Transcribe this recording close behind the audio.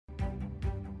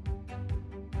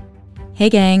Hey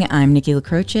gang, I'm Nikki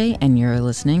LaCroce, and you're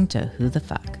listening to Who the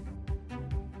Fuck?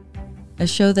 A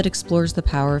show that explores the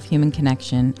power of human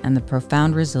connection and the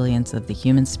profound resilience of the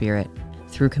human spirit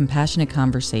through compassionate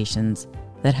conversations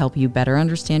that help you better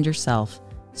understand yourself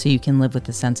so you can live with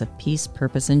the sense of peace,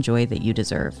 purpose, and joy that you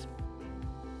deserve.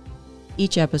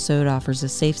 Each episode offers a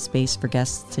safe space for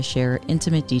guests to share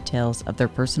intimate details of their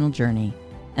personal journey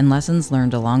and lessons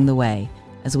learned along the way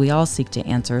as we all seek to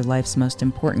answer life's most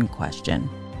important question.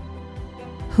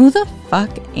 Who the fuck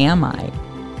am I?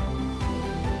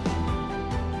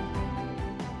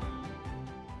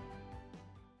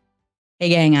 Hey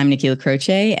gang, I'm Nikki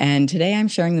LaCroce, and today I'm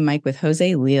sharing the mic with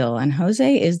Jose Leal. And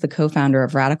Jose is the co-founder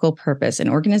of Radical Purpose, an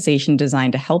organization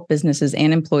designed to help businesses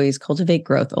and employees cultivate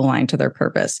growth aligned to their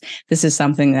purpose. This is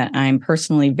something that I'm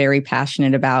personally very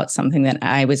passionate about, something that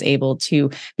I was able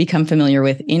to become familiar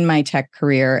with in my tech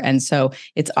career. And so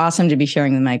it's awesome to be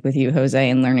sharing the mic with you, Jose,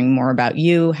 and learning more about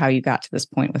you, how you got to this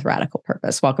point with Radical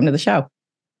Purpose. Welcome to the show.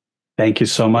 Thank you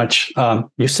so much.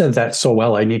 You said that so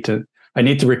well. I need to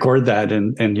record that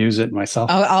and use it myself.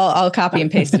 I'll copy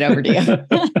and paste it over to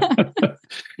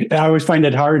you. I always find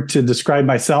it hard to describe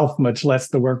myself, much less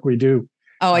the work we do.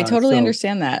 Oh, I totally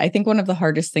understand that. I think one of the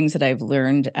hardest things that I've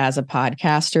learned as a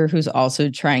podcaster who's also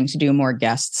trying to do more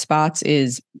guest spots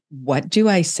is, what do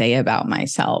I say about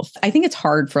myself? I think it's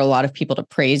hard for a lot of people to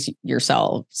praise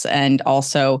yourselves and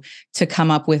also to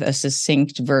come up with a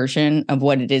succinct version of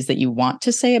what it is that you want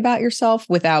to say about yourself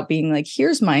without being like,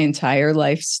 here's my entire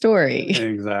life story.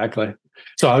 Exactly.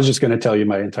 So I was just going to tell you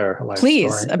my entire life story.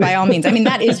 Please, by all means. I mean,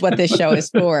 that is what this show is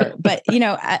for. But, you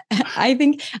know, I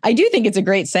do think it's a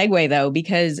great segue, though,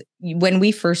 because when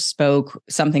we first spoke,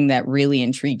 something that really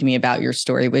intrigued me about your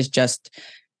story was just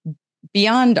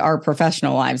beyond our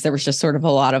professional lives. There was just sort of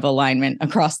a lot of alignment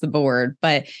across the board.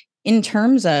 But in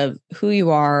terms of who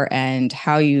you are and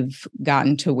how you've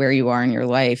gotten to where you are in your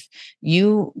life,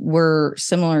 you were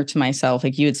similar to myself.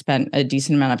 Like, you had spent a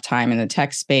decent amount of time in the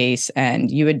tech space and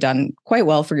you had done quite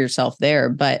well for yourself there.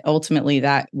 But ultimately,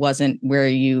 that wasn't where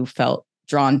you felt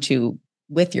drawn to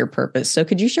with your purpose. So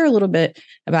could you share a little bit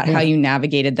about how you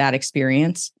navigated that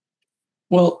experience?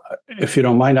 Well, if you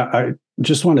don't mind, I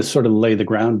just want to sort of lay the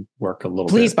groundwork a little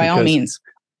bit. Please, by all means.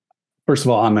 First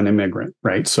of all, I'm an immigrant,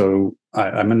 right? So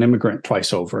I'm an immigrant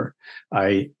twice over.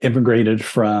 I immigrated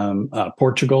from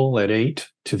Portugal at 8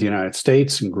 to the United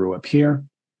States and grew up here,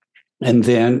 and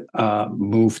then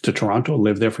moved to Toronto,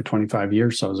 lived there for 25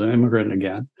 years. So I was an immigrant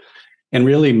again. And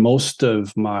really, most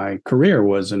of my career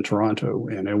was in Toronto.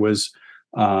 And it was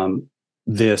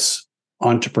this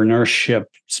entrepreneurship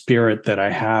spirit that I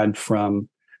had from,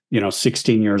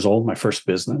 16 years old, my first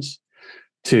business,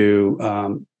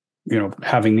 to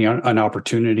having an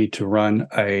opportunity to run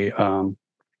an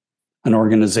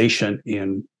organization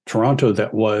in Toronto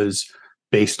that was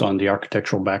based on the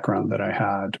architectural background that I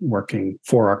had, working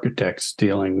for architects,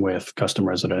 dealing with custom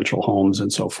residential homes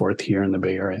and so forth here in the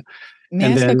Bay Area. May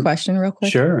I ask a question real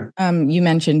quick? Sure. You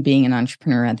mentioned being an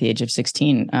entrepreneur at the age of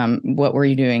 16. What were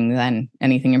you doing then?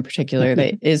 Anything in particular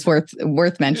that is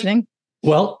worth mentioning?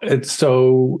 Well,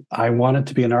 so I wanted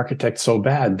to be an architect so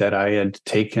bad that I had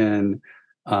taken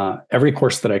every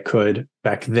course that I could.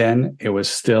 Back then, it was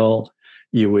still,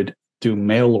 you would do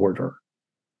mail order.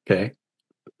 Okay.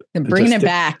 And bringing it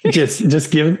back. just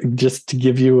to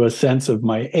give you a sense of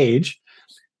my age,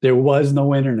 there was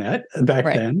no internet back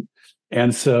then.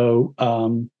 And so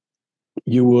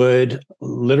you would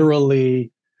literally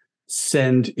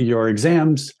send your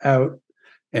exams out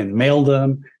and mail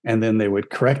them, and then they would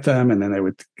correct them, and then they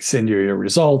would send you your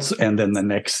results, and then the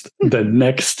next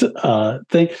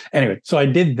thing. Anyway, so I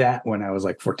did that when I was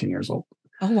like 14 years old.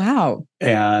 Oh, wow.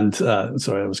 And so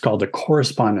it was called the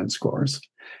correspondence course.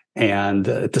 And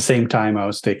at the same time, I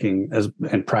was taking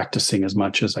and practicing as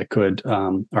much as I could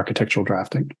architectural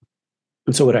drafting.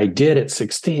 And so what I did at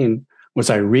 16 was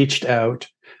I reached out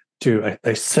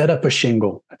I set up a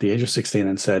shingle at the age of 16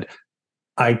 and said,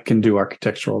 I can do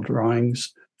architectural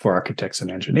drawings for architects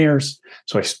and engineers.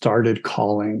 So I started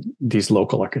calling these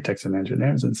local architects and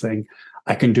engineers and saying,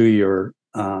 I can do your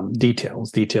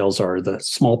details. Details are the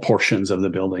small portions of the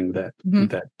building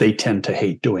that they tend to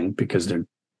hate doing because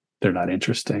they're not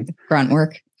interesting. Grunt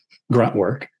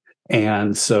work.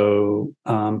 And so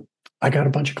I got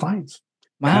a bunch of clients.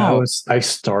 Wow. I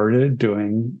started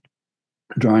doing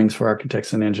drawings for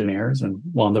architects and engineers and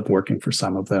wound up working for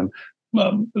some of them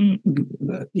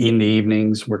in the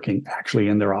evenings, working actually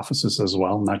in their offices as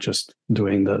well, not just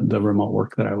doing the remote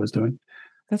work that I was doing.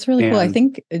 That's really cool. I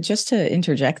think, just to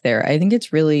interject there, I think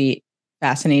it's really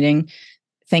fascinating.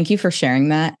 Thank you for sharing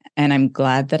that. And I'm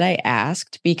glad that I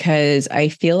asked, because I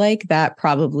feel like that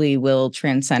probably will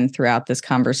transcend throughout this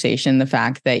conversation. The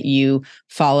fact that you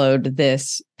followed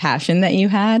this passion that you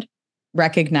had,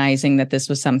 recognizing that this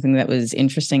was something that was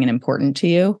interesting and important to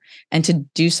you, and to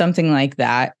do something like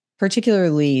that,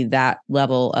 particularly that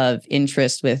level of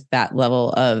interest with that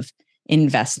level of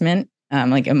investment,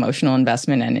 like emotional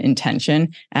investment and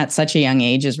intention at such a young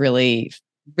age, is really,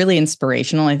 really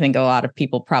inspirational. I think a lot of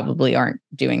people probably aren't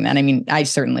doing that. I mean, I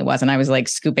certainly wasn't. I was like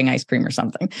scooping ice cream or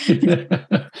something.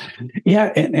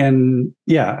 Yeah. And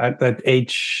yeah, at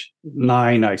age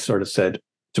 9, I sort of said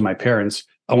to my parents,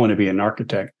 I want to be an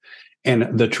architect.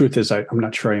 And the truth is, I'm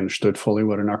not sure I understood fully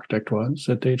what an architect was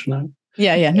at age 9.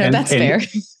 Yeah. No, that's fair.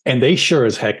 And they sure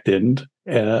as heck didn't,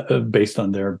 based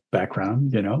on their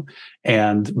background,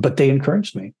 but they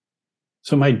encouraged me.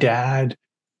 So my dad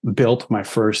built my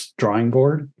first drawing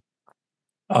board.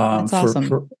 That's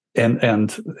awesome.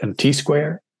 And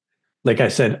T-square. Like I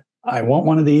said, I want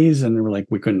one of these, and they were like,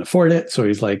 we couldn't afford it. So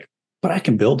he's like, but I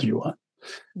can build you one.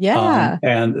 Yeah.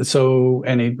 And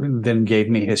he then gave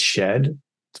me his shed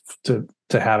to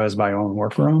have as my own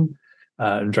workroom,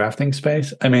 drafting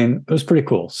space. I mean, it was pretty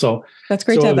cool. So that's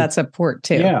great to have that support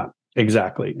too. Yeah,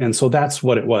 exactly. And so that's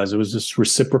what it was. It was this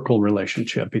reciprocal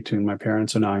relationship between my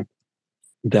parents and I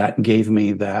that gave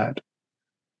me that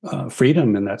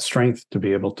freedom and that strength to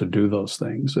be able to do those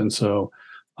things. And so,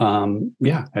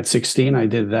 at 16, I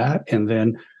did that. And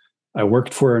then I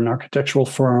worked for an architectural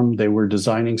firm. They were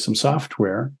designing some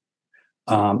software.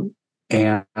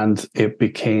 And it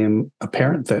became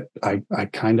apparent that I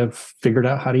kind of figured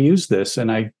out how to use this,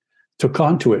 and I took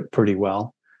on to it pretty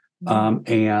well.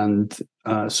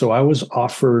 So I was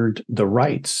offered the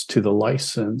rights to the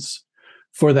license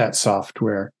for that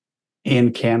software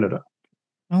in Canada.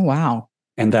 Oh, wow.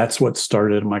 And that's what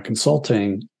started my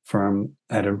consulting firm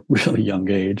at a really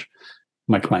young age.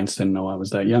 My clients didn't know I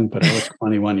was that young, but I was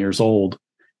 21 years old,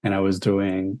 and I was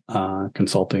doing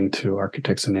consulting to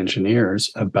architects and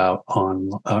engineers about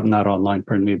not online,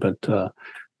 pardon me, but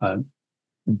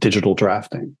digital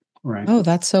drafting. Right. Oh,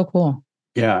 that's so cool.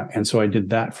 Yeah. And so I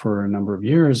did that for a number of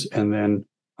years. And then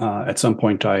at some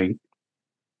point, I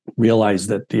realized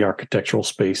that the architectural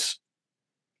space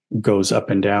goes up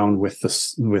and down with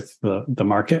the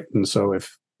market. And so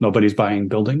if nobody's buying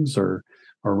buildings or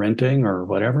renting or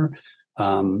whatever,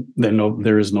 then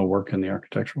there is no work in the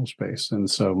architectural space. And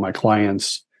so my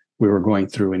clients, we were going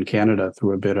through in Canada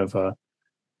through a bit of a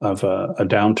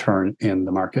downturn in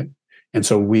the market. And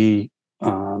so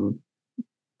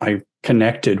I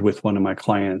connected with one of my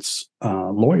clients'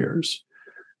 lawyers,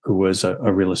 who was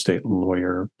a real estate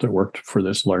lawyer that worked for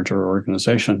this larger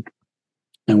organization.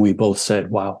 And we both said,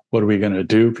 wow, what are we going to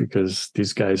do? Because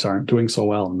these guys aren't doing so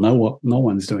well. No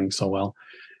one's doing so well.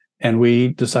 And we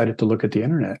decided to look at the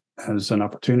internet as an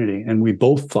opportunity. And we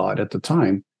both thought at the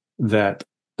time that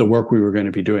the work we were going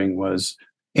to be doing was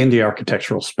in the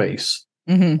architectural space,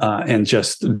 and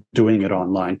just doing it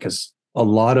online, because a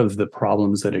lot of the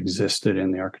problems that existed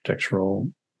in the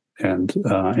architectural and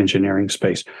engineering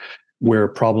space were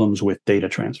problems with data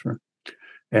transfer.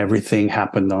 Everything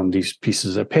happened on these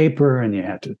pieces of paper, and you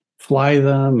had to fly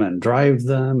them and drive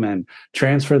them and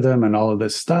transfer them and all of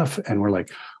this stuff. And we're like,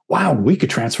 wow, we could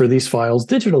transfer these files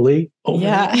digitally over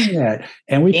the internet,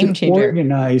 and we could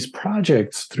organize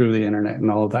projects through the internet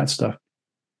and all of that stuff.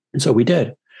 And so we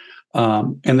did.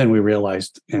 And then we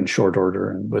realized in short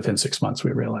order, and within 6 months,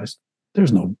 we realized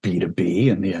there's no B2B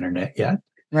in the internet yet.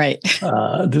 Right.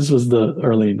 This was the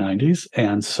early 90s.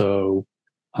 And so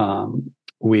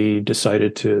we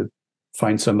decided to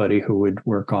find somebody who would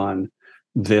work on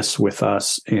this with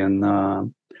us in a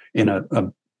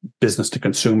business to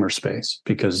consumer space,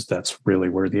 because that's really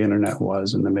where the internet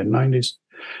was in the mid 90s.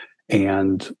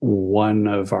 And one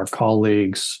of our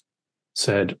colleagues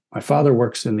said, my father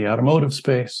works in the automotive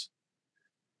space.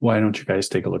 Why don't you guys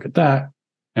take a look at that?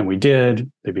 And we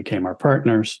did. They became our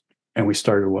partners, and we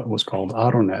started what was called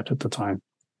AutoNet at the time.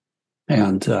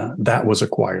 And that was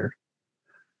acquired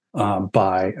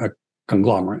by a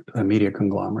conglomerate, a media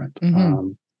conglomerate.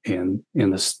 In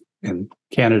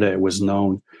Canada, it was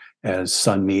known as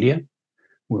Sun Media. It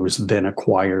was then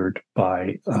acquired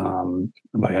by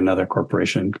another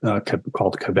corporation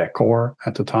called Quebecor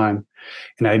at the time.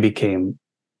 And I became,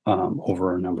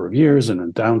 over a number of years and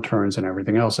in downturns and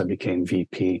everything else, I became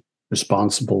VP,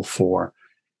 responsible for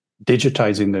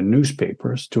digitizing the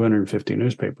newspapers, 250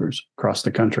 newspapers across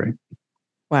the country.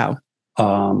 Wow.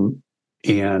 And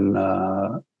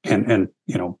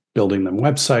building them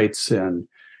websites and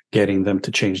getting them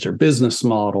to change their business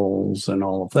models and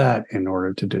all of that in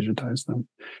order to digitize them.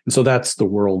 And so that's the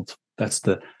world, that's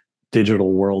the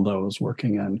digital world I was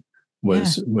working in Yeah.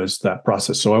 was that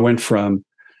process. So I went from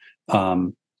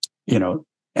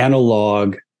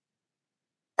analog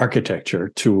architecture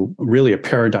to really a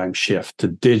paradigm shift to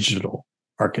digital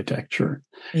architecture.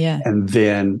 Yeah. And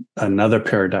then another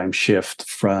paradigm shift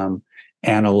from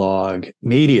analog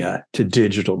media to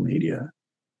digital media.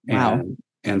 Wow.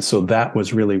 And so that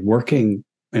was really working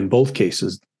in both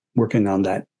cases, working on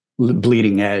that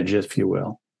bleeding edge, if you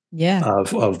will, Yeah.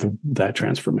 of that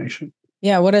transformation.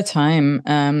 Yeah, what a time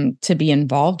to be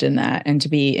involved in that and to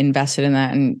be invested in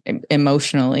that and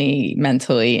emotionally,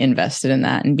 mentally invested in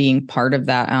that and being part of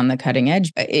that on the cutting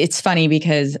edge. It's funny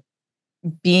because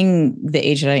being the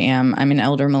age that I am, I'm an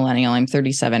elder millennial, I'm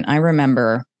 37. I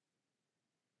remember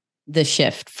the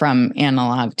shift from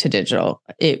analog to digital.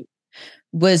 It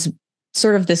was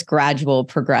sort of this gradual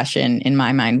progression in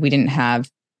my mind. We didn't have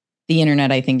the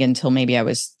internet, I think, until maybe I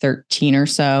was 13 or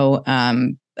so.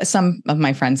 Some of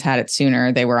my friends had it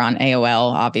sooner. They were on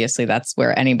AOL. Obviously, that's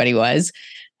where anybody was.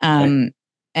 Right.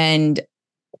 And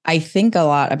I think a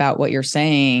lot about what you're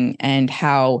saying and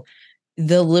how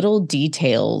the little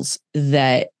details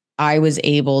that I was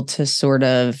able to sort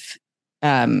of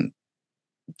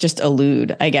just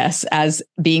elude, I guess, as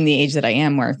being the age that I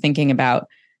am, where thinking about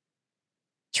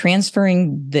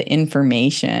transferring the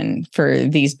information for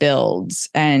these builds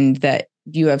and that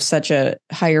you have such a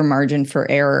higher margin for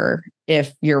error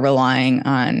if you're relying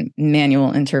on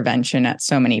manual intervention at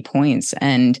so many points,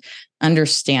 and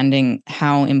understanding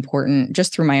how important,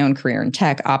 just through my own career in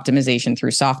tech, optimization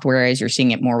through software, as you're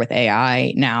seeing it more with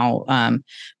AI now.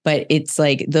 But it's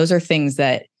like, those are things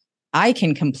that I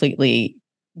can completely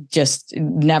just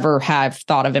never have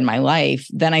thought of in my life.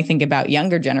 Then I think about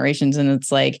younger generations and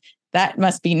it's like, that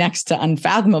must be next to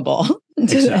unfathomable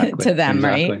to them,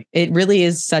 right? It really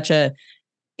is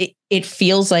it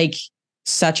feels like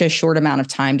such a short amount of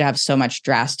time to have so much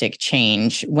drastic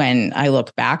change when I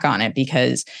look back on it,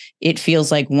 because it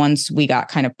feels like once we got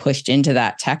kind of pushed into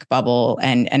that tech bubble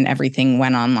and everything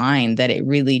went online, that it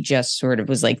really just sort of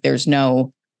was like, there's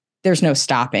no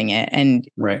stopping it. And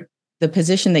right. The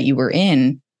position that you were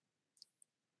in,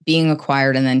 being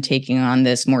acquired and then taking on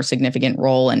this more significant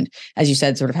role, and as you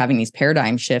said, sort of having these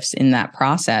paradigm shifts in that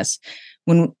process.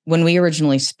 When we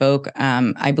originally spoke,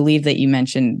 I believe that you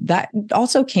mentioned that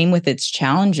also came with its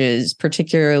challenges,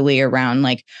 particularly around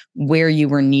like where you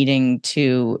were needing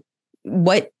to,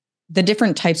 what the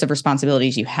different types of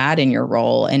responsibilities you had in your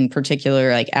role, in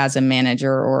particular, like as a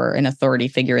manager or an authority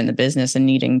figure in the business, and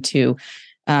needing to,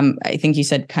 I think you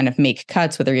said, kind of make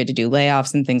cuts, whether you had to do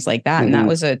layoffs and things like that. Mm-hmm. And that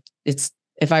was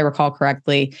if I recall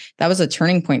correctly, that was a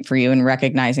turning point for you in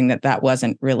recognizing that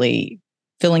wasn't really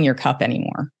filling your cup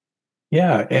anymore.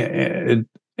 Yeah, and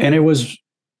it was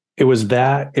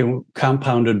that, it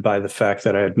compounded by the fact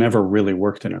that I had never really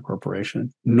worked in a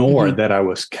corporation, nor mm-hmm. that I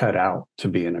was cut out to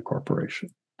be in a corporation.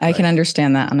 I can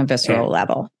understand that on a visceral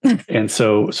level. And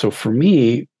so for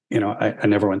me, I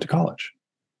never went to college,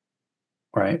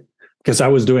 right? Because I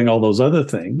was doing all those other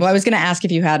things. Well, I was going to ask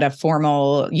if you had a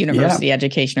formal university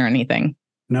education or anything.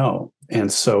 No,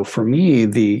 and so for me,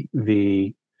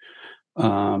 the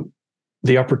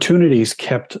opportunities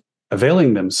kept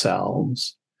availing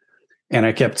themselves. And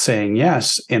I kept saying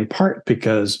yes, in part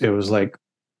because it was like,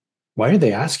 why are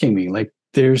they asking me? Like,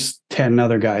 there's 10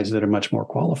 other guys that are much more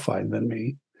qualified than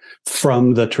me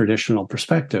from the traditional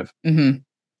perspective. Mm-hmm.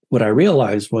 What I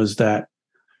realized was that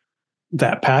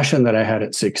passion that I had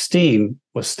at 16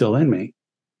 was still in me,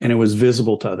 and it was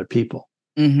visible to other people.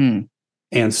 Mm-hmm.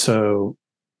 And so,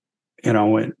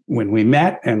 when we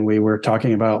met and we were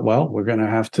talking about, well, we're going to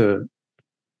have to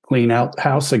clean out the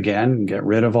house again and get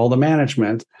rid of all the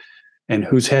management, and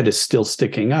whose head is still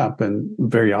sticking up. And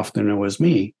very often it was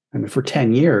me. I mean, for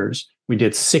 10 years, we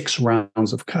did 6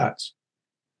 rounds of cuts.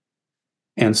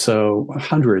 And so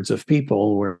hundreds of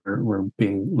people were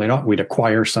being laid off. We'd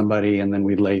acquire somebody and then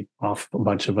we'd lay off a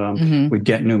bunch of them. Mm-hmm. We'd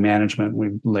get new management.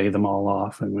 We'd lay them all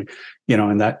off. And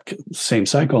in that same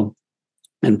cycle.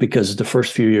 And because the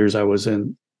first few years I was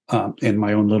in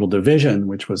my own little division,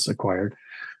 which was acquired,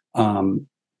 for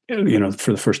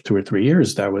the first 2 or 3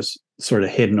 years, that was sort of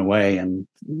hidden away and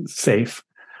safe.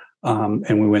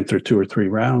 And we went through 2 or 3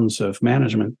 rounds of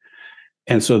management.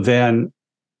 And so then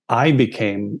I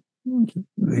became,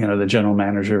 the general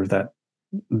manager of that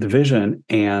division,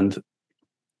 and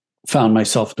found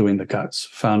myself doing the cuts,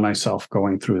 found myself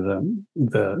going through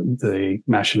the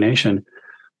machination.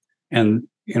 And,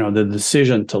 the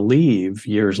decision to leave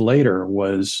years later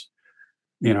was,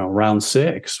 round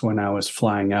 6, when I was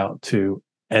flying out to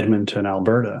Edmonton,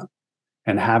 Alberta,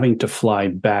 and having to fly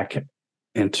back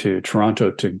into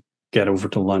Toronto to get over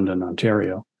to London,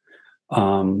 Ontario,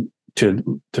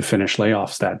 to finish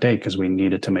layoffs that day because we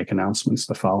needed to make announcements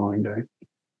the following day.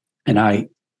 And I,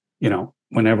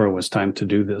 whenever it was time to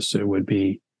do this, it would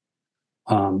be,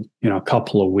 a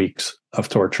couple of weeks of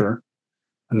torture,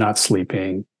 not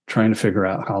sleeping, trying to figure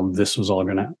out how this was all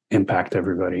going to impact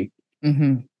everybody.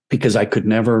 Mm-hmm. Because I could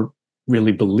never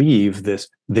really believe this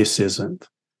isn't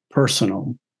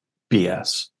personal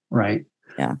BS, right?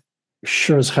 Yeah.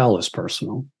 Sure as hell is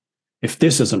personal. If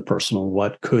this isn't personal,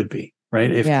 what could be,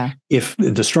 right? If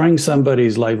destroying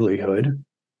somebody's livelihood,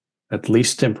 at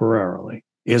least temporarily,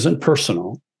 isn't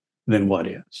personal, then what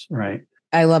is, right?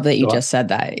 I love that you just said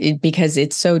that because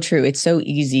it's so true. It's so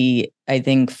easy, I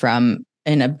think, from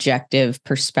an objective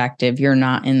perspective, you're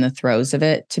not in the throes of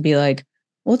it to be like,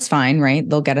 well, it's fine, right?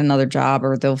 They'll get another job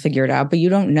or they'll figure it out, but you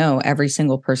don't know every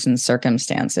single person's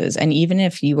circumstances. And even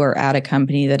if you are at a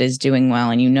company that is doing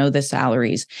well and you know the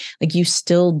salaries, like you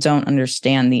still don't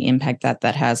understand the impact that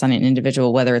has on an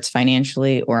individual, whether it's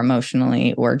financially or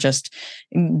emotionally or just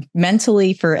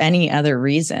mentally for any other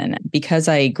reason. Because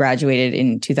I graduated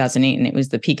in 2008 and it was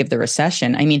the peak of the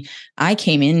recession. I mean, I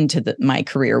came into my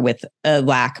career with a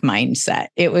lack mindset.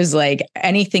 It was like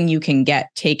anything you can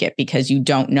get, take it because you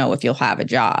don't know if you'll have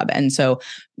a job. And so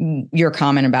your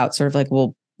comment about sort of like,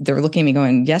 well, they're looking at me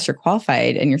going, yes, you're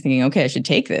qualified. And you're thinking, okay, I should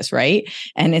take this. Right.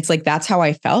 And it's like, that's how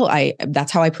I felt. That's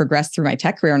how I progressed through my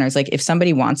tech career. And I was like, if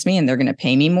somebody wants me and they're going to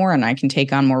pay me more and I can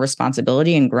take on more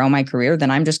responsibility and grow my career, then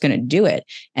I'm just going to do it.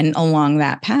 And along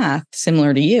that path,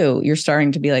 similar to you, you're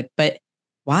starting to be like, but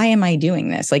why am I doing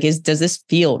this? Like, does this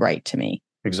feel right to me?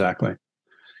 Exactly.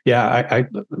 Yeah. I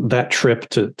that trip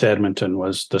to Edmonton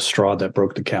was the straw that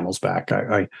broke the camel's back.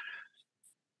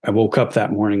 I woke up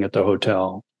that morning at the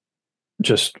hotel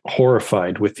just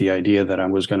horrified with the idea that I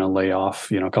was going to lay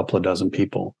off, a couple of dozen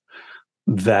people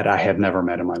that I had never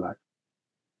met in my life.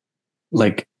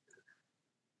 Like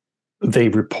they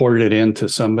reported into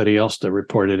somebody else that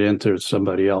reported into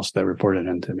somebody else that reported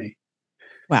into me.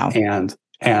 Wow.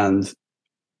 And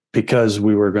because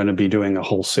we were going to be doing a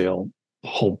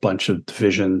whole bunch of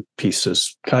division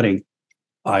pieces cutting,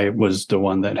 I was the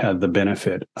one that had the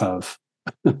benefit of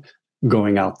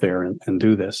going out there and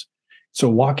do this. So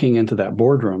walking into that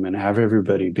boardroom and have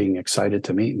everybody being excited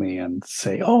to meet me and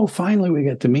say, oh, finally we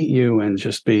get to meet you, and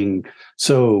just being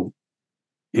so,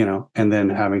 and then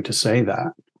having to say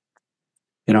that,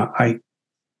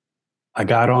 I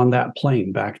got on that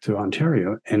plane back to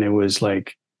Ontario and it was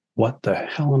like, what the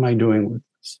hell am I doing with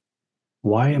this?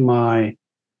 Why am I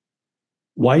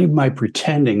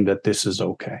pretending that this is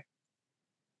okay?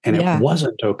 And It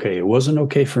wasn't okay. It wasn't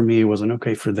okay for me. It wasn't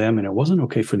okay for them. And it wasn't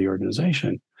okay for the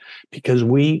organization because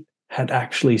we had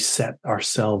actually set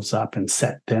ourselves up and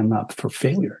set them up for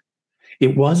failure.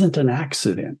 It wasn't an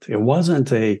accident. It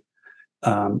wasn't a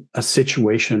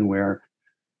situation where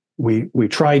we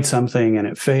tried something and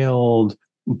it failed,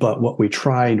 but what we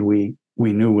tried, we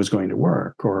knew was going to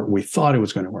work, or we thought it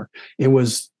was going to work. It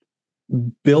was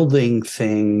building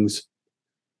things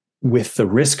with the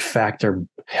risk factor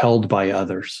held by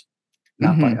others,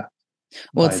 not by us.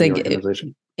 Well, it's like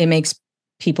it makes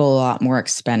people a lot more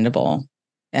expendable.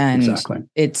 And exactly.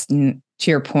 It's, to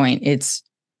your point, it's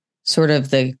sort of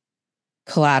the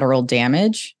collateral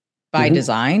damage by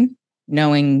design,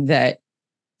 knowing that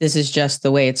this is just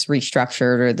the way it's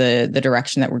restructured or the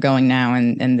direction that we're going now.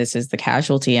 And this is the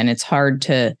casualty. And it's hard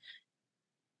to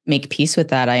make peace with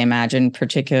that, I imagine,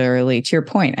 particularly to your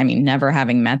point. I mean, never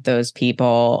having met those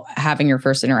people, having your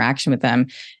first interaction with them,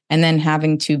 and then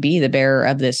having to be the bearer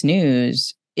of this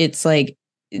news. It's like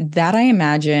that, I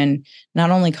imagine,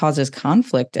 not only causes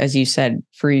conflict, as you said,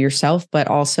 for yourself, but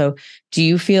also, do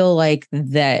you feel like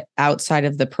that outside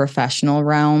of the professional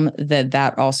realm,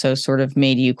 that also sort of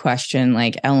made you question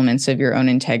like elements of your own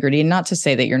integrity? And not to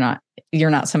say that you're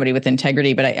not somebody with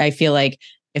integrity, but I feel like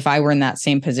if I were in that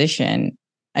same position,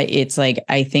 it's like,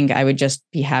 I think I would just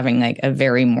be having like a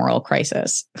very moral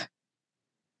crisis.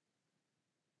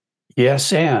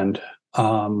 Yes. And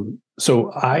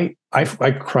so I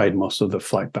cried most of the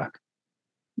flight back.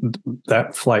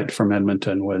 That flight from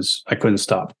Edmonton I couldn't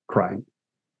stop crying.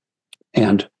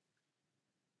 And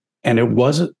it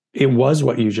was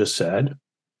what you just said,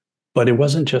 but it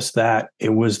wasn't just that.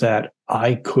 It was that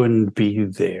I couldn't be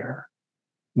there,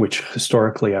 which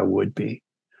historically I would be.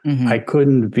 I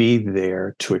couldn't be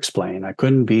there to explain. I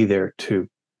couldn't be there to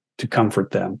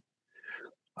comfort them.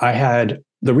 The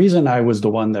reason I was the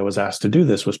one that was asked to do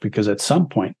this was because at some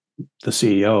point the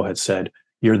CEO had said,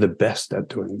 "You're the best at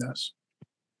doing this."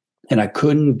 And I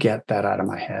couldn't get that out of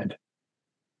my head,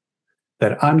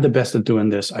 that I'm the best at doing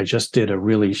this. I just did a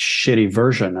really shitty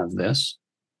version of this.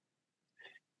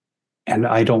 And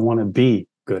I don't want to be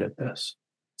good at this.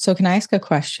 So can I ask a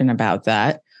question about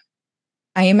that?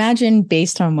 I imagine,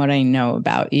 based on what I know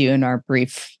about you in our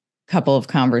brief couple of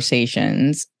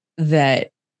conversations,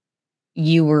 that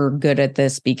you were good at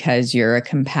this because you're a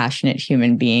compassionate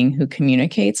human being who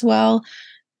communicates well.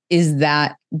 Is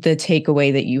that the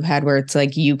takeaway that you had, where it's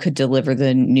like you could deliver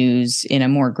the news in a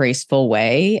more graceful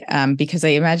way? Because I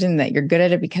imagine that you're good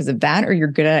at it because of that, or you're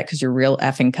good at it because you're real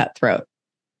effing cutthroat.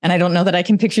 And I don't know that I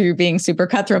can picture you being super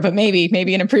cutthroat, but maybe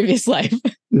in a previous life.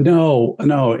 No,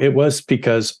 it was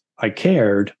because I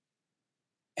cared.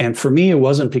 And for me, it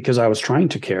wasn't because I was trying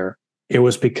to care. It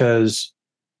was because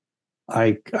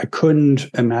I couldn't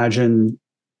imagine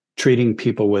treating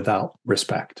people without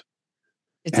respect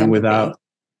and empathy. without,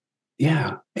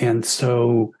 yeah. And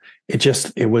so it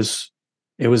was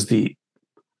the,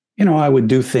 I would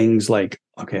do things like,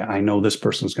 okay, I know this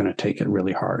person's going to take it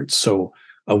really hard. So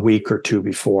a week or two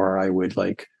before, I would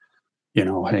like,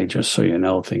 hey, just so you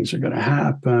know, things are going to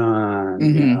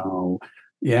happen,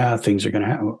 yeah, things are going to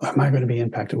happen. Am I going to be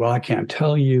impacted? Well, I can't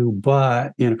tell you,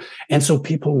 but, and so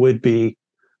people would be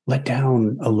let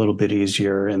down a little bit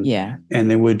easier, and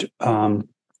they would,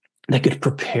 they could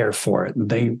prepare for it.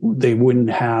 They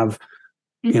wouldn't have,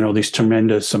 these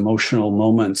tremendous emotional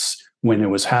moments when it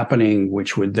was happening,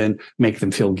 which would then make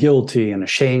them feel guilty and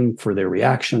ashamed for their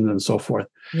reactions and so forth.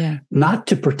 Yeah. Not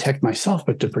to protect myself,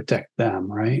 but to protect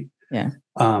them. Right. Yeah.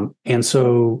 And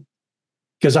so,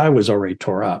 because I was already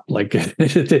tore up, like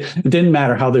it didn't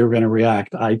matter how they were going to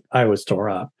react. I was tore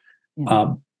up.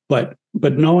 Yeah. But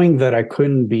knowing that I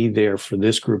couldn't be there for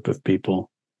this group of people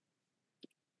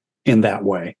in that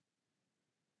way,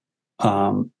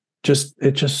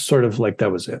 it just sort of like,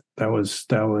 that was it. That was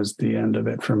the end of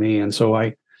it for me. And so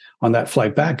on that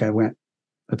flight back, I went,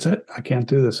 that's it. I can't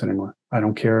do this anymore. I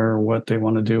don't care what they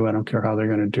want to do. I don't care how they're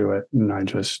going to do it. And I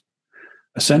just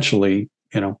essentially,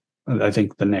 I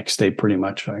think the next day, pretty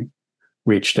much, I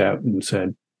reached out and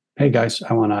said, hey guys,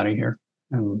 I want out of here,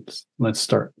 and let's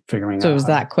start figuring out. So it was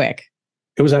that quick.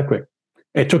 It was that quick.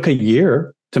 It took a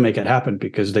year to make it happen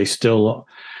because I still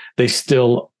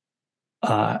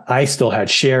had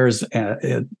shares,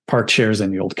 part shares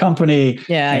in the old company.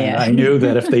 Yeah. I knew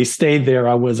that if they stayed there,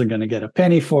 I wasn't going to get a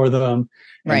penny for them.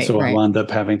 And so I wound up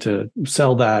having to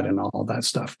sell that and all that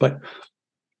stuff. But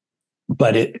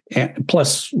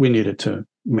plus we needed to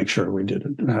make sure we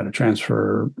had a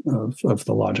transfer of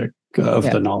the logic of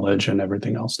the knowledge and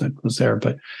everything else that was there.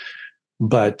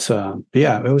 But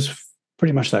yeah, it was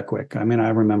pretty much that quick. I mean, I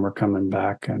remember coming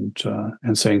back and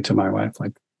saying to my wife,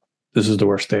 like, this is the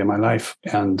worst day of my life,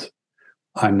 and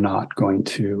I'm not going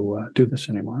to do this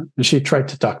anymore. And she tried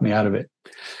to talk me out of it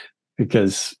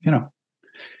because,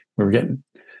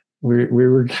 we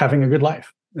were having a good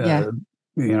life.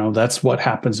 That's what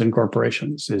happens in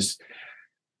corporations. Is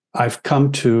I've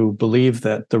come to believe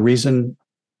that the reason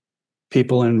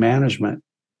people in management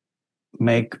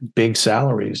make big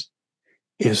salaries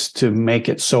is to make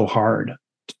it so hard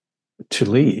to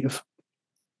leave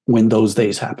when those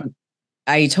days happen.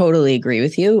 I totally agree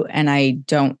with you. And I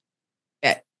don't,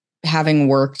 having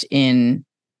worked in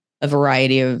a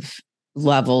variety of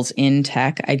levels in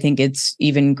tech, I think it's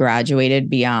even graduated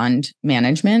beyond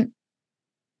management.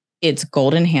 It's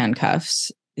golden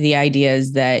handcuffs. The idea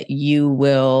is that you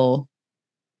will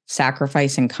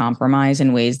sacrifice and compromise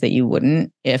in ways that you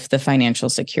wouldn't if the financial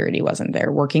security wasn't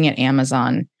there. Working at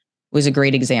Amazon was a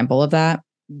great example of that.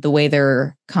 The way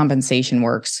their compensation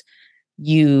works,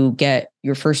 you get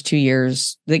your first 2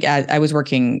 years. Like I was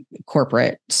working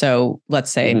corporate. So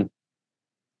let's say,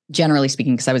 generally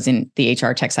speaking, because I was in the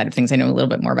HR tech side of things, I know a little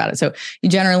bit more about it. So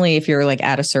generally, if you're like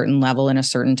at a certain level in a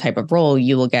certain type of role,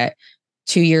 you will get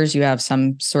 2 years, you have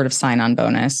some sort of sign-on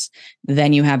bonus.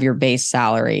 Then you have your base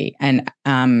salary. And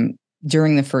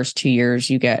during the first 2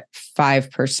 years, you get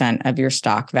 5% of your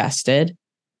stock vested.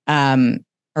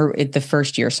 The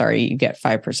first year, you get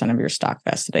 5% of your stock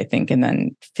vested, I think. And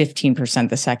then 15%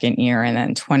 the second year, and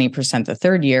then 20% the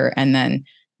third year. And then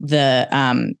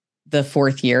the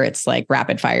fourth year, it's like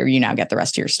rapid fire. You now get the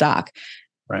rest of your stock.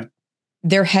 Right.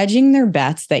 They're hedging their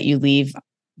bets that you leave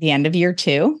the end of year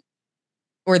 2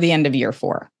 or the end of year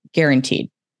 4, guaranteed.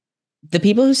 The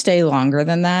people who stay longer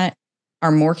than that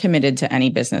are more committed to any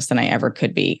business than I ever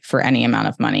could be for any amount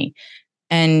of money.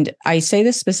 And I say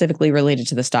this specifically related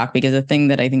to the stock because the thing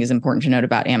that I think is important to note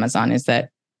about Amazon is that,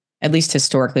 at least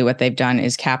historically, what they've done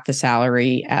is cap the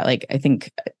salary at, like, I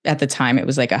think at the time it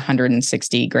was like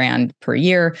 $160,000 per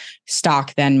year.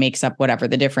 Stock then makes up whatever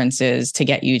the difference is to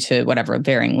get you to whatever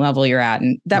varying level you're at.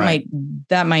 And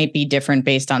that might be different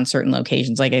based on certain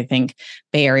locations. Like I think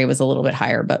Bay Area was a little bit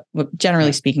higher, but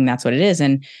generally speaking, that's what it is.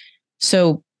 And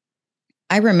so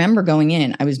I remember going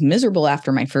in, I was miserable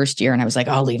after my first year and I was like,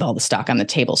 I'll leave all the stock on the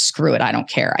table. Screw it. I don't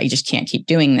care. I just can't keep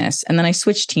doing this. And then I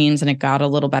switched teams and it got a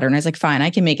little better. And I was like, fine, I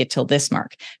can make it till this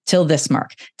mark, till this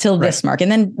mark, till this mark.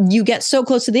 And then you get so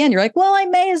close to the end, you're like, well, I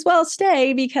may as well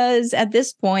stay because at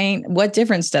this point, what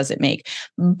difference does it make?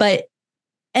 But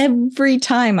every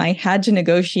time I had to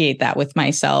negotiate that with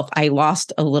myself, I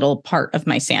lost a little part of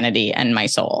my sanity and my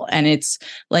soul. And it's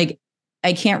like,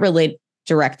 I can't relate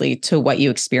directly to what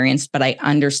you experienced, but I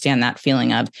understand that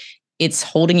feeling of it's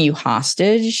holding you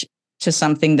hostage to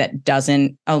something that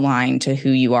doesn't align to who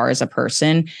you are as a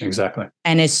person. Exactly.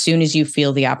 And as soon as you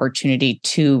feel the opportunity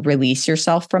to release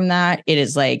yourself from that, it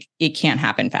is like, it can't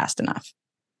happen fast enough.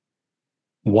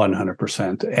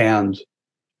 100%. And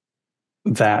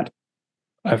that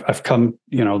I've come,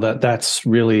 that's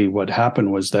really what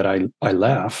happened was that I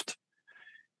left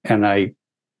and I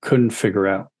couldn't figure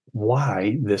out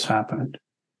why this happened.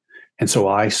 And so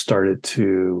I started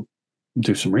to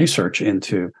do some research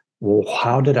into, well,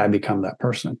 how did I become that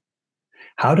person?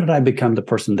 How did I become the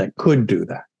person that could do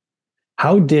that?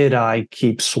 How did I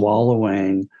keep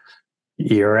swallowing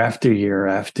year after year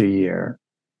after year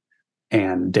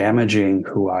and damaging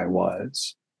who I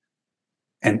was?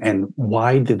 And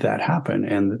why did that happen?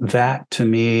 And that to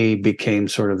me became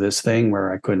sort of this thing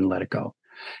where I couldn't let it go.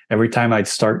 Every time I'd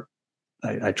start,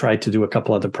 I tried to do a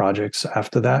couple other projects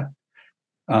after that,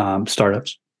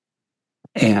 startups,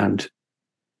 and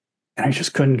I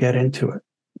just couldn't get into it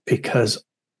because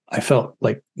I felt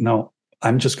like, no,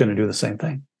 I'm just going to do the same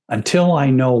thing until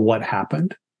I know what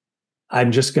happened.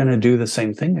 I'm just going to do the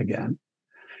same thing again.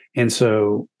 And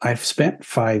so I've spent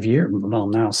 5 years, well,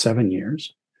 now 7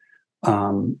 years,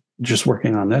 just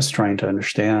working on this, trying to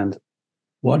understand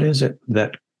what is it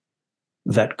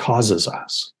that causes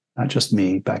us, not just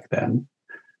me back then,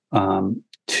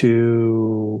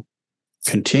 to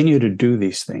continue to do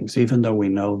these things, even though we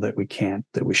know that we can't,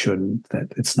 that we shouldn't, that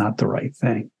it's not the right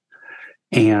thing.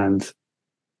 And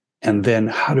then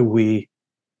how do we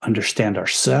understand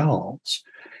ourselves?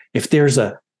 If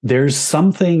there's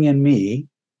something in me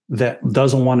that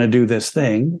doesn't want to do this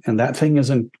thing, and that thing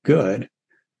isn't good,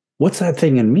 what's that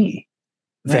thing in me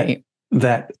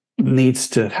that needs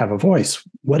to have a voice?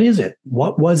 What is it?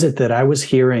 What was it that I was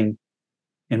hearing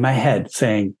in my head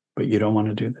saying, but you don't want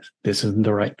to do this. This isn't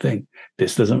the right thing.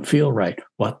 This doesn't feel right.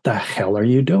 What the hell are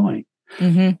you doing?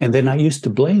 Mm-hmm. And then I used to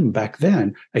blame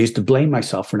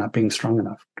myself for not being strong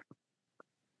enough.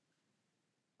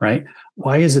 Right?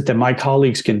 Why is it that my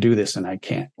colleagues can do this and I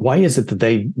can't? Why is it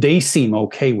that they seem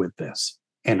okay with this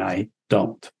and I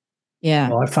don't? Yeah.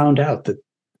 Well, I found out that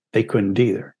they couldn't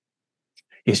either.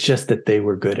 It's just that they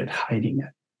were good at hiding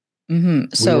it.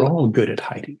 Mm-hmm. So we're all good at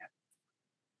hiding it.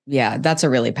 Yeah, that's a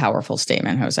really powerful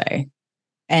statement, Jose.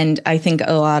 And I think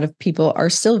a lot of people are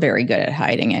still very good at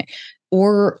hiding it.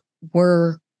 Or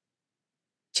we're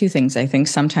two things. I think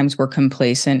sometimes we're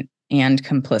complacent and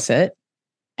complicit,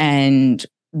 and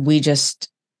we just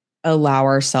allow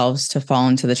ourselves to fall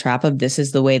into the trap of this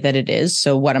is the way that it is.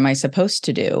 So what am I supposed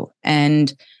to do?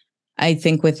 And I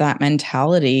think with that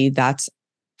mentality, that's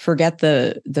forget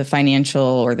the financial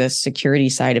or the security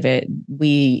side of it.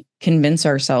 We convince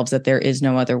ourselves that there is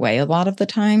no other way a lot of the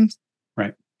time.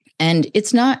 Right. And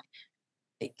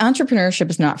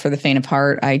entrepreneurship is not for the faint of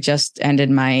heart. I just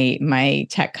ended my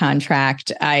tech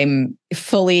contract. I'm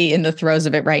fully in the throes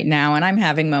of it right now. And I'm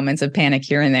having moments of panic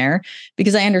here and there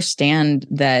because I understand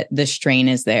that the strain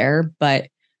is there. But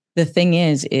the thing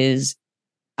is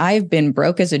I've been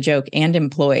broke as a joke and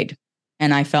employed,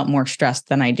 and I felt more stressed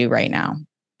than I do right now.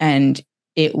 And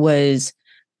it was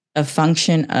a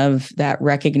function of that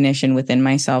recognition within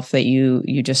myself that you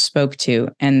just spoke to,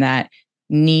 and that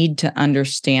need to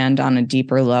understand on a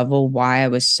deeper level why I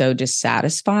was so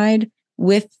dissatisfied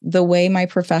with the way my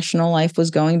professional life was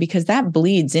going, because that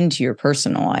bleeds into your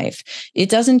personal life.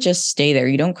 It doesn't just stay there.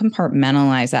 You don't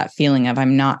compartmentalize that feeling of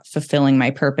I'm not fulfilling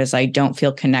my purpose. I don't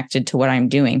feel connected to what I'm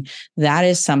doing. That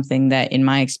is something that, in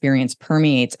my experience,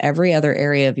 permeates every other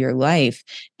area of your life.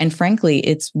 And frankly,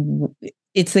 it's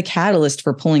the catalyst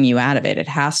for pulling you out of it. It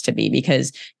has to be,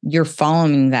 because you're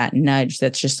following that nudge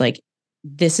that's just like,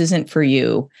 this isn't for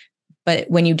you. But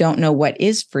when you don't know what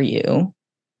is for you,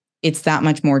 it's that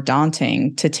much more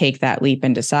daunting to take that leap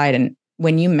and decide. And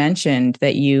when you mentioned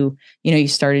that you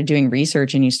started doing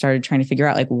research and you started trying to figure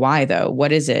out, like, why though?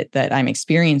 What is it that I'm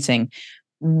experiencing?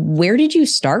 Where did you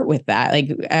start with that? Like,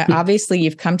 obviously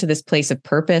you've come to this place of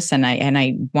purpose, and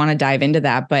I want to dive into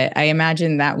that, but I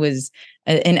imagine that was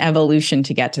an evolution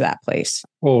to get to that place.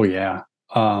 Oh yeah.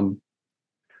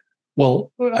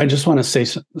 Well, I just want to say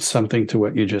something to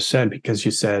what you just said, because you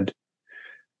said,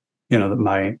 that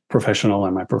my professional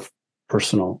and my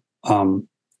personal um,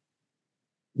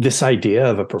 this idea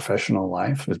of a professional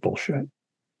life is bullshit.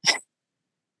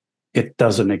 It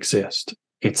doesn't exist.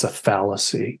 It's a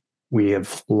fallacy. We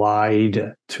have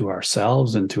lied to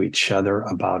ourselves and to each other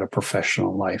about a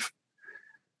professional life.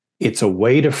 It's a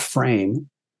way to frame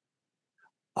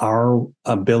our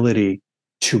ability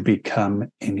to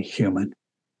become inhuman.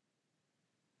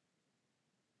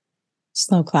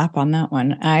 Slow clap on that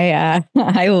one.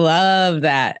 I love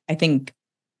that. I think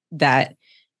that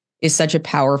is such a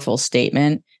powerful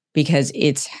statement because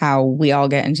it's how we all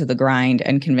get into the grind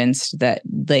and convinced that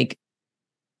like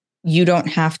you don't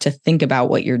have to think about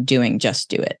what you're doing, just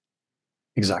do it.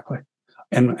 Exactly.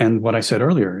 And what I said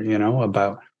earlier,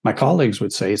 about my colleagues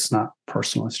would say it's not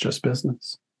personal, it's just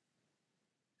business.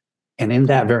 And in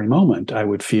that very moment, I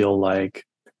would feel like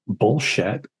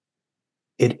bullshit.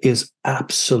 It is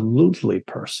absolutely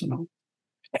personal.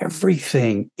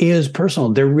 Everything is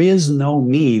personal. There is no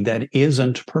me that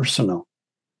isn't personal.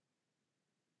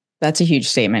 That's a huge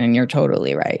statement, and you're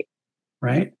totally right.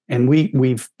 Right. And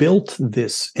we've built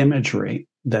this imagery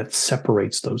that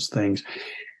separates those things.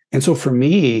 And so for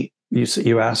me,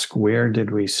 you ask, where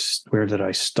did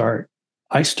I start?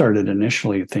 I started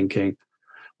initially thinking,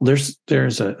 there's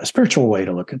a spiritual way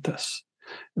to look at this.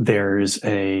 There's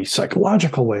a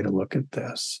psychological way to look at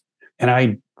this. And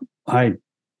I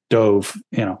dove,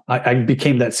 I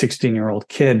became that 16-year-old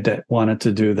kid that wanted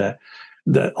to do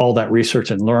all that research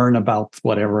and learn about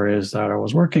whatever it is that I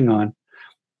was working on.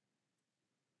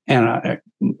 And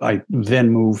I then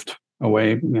moved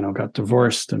away, got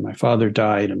divorced, and my father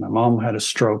died, and my mom had a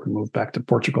stroke and moved back to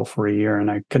Portugal for a year. And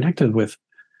I connected with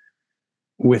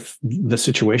the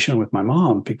situation with my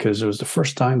mom because it was the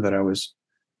first time that I was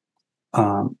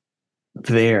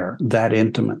there, that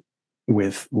intimate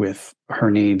with her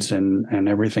needs and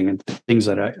everything, and things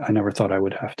that I never thought I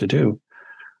would have to do.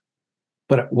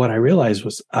 But what I realized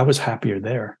was I was happier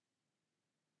there.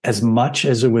 As much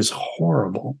as it was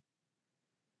horrible,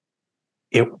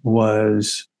 it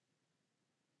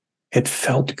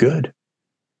felt good.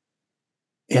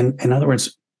 In other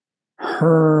words,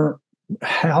 her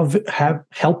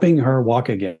helping her walk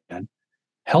again,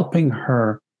 helping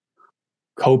her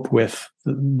cope with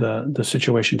the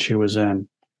situation she was in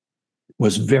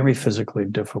was very physically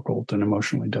difficult and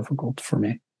emotionally difficult for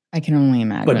me. I can only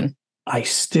imagine. But I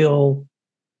still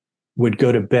would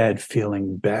go to bed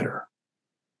feeling better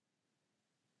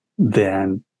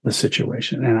than the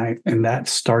situation. And that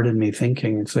started me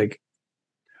thinking, it's like,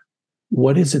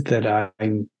 what is it that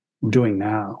I'm doing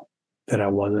now that I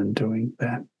wasn't doing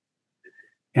then?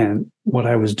 And what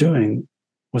I was doing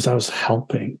was I was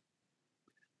helping.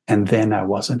 And then I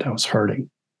was hurting.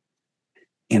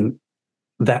 And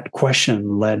that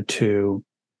question led to,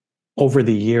 over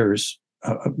the years,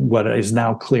 what is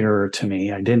now clearer to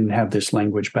me. I didn't have this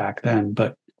language back then,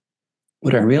 but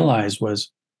what I realized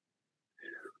was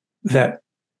that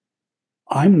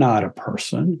I'm not a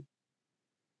person.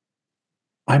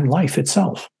 I'm life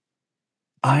itself.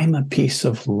 I'm a piece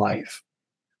of life.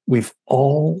 We've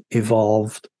all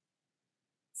evolved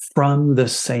from the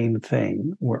same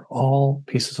thing. We're all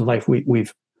pieces of life.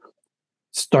 We've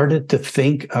started to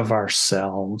think of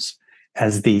ourselves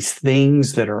as these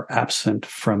things that are absent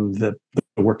from the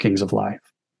workings of life.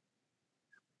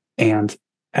 And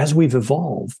as we've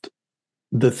evolved,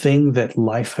 the thing that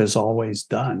life has always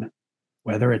done,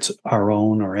 whether it's our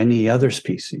own or any other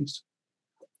species,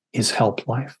 is help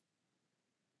life.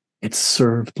 It's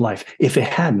served life. If it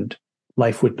hadn't,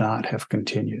 life would not have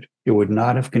continued. It would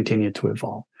not have continued to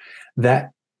evolve.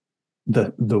 That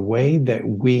the way that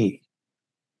we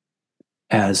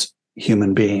as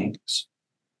human beings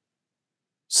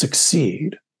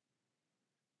succeed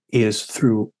is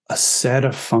through a set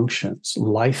of functions,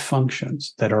 life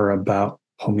functions that are about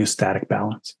homeostatic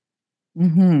balance.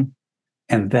 Mm-hmm.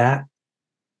 And that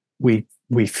we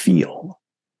feel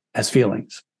as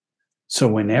feelings. So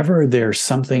whenever there's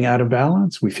something out of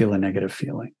balance, we feel a negative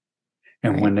feeling.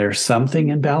 And when there's something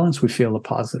in balance, we feel a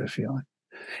positive feeling.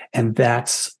 And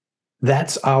that's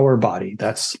our body.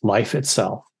 That's life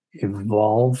itself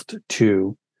evolved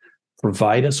to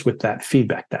provide us with that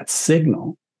feedback, that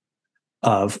signal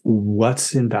of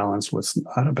what's in balance, what's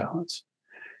out of balance.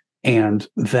 And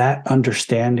that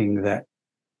understanding that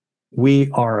we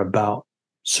are about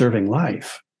serving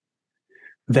life,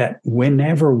 that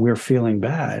whenever we're feeling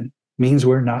bad means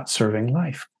we're not serving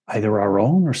life, either our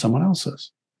own or someone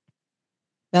else's.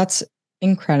 That's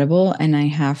incredible. And I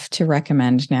have to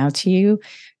recommend now to you,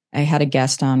 I had a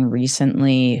guest on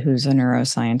recently who's a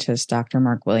neuroscientist, Dr.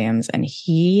 Mark Williams, and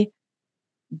he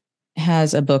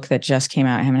has a book that just came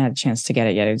out. I haven't had a chance to get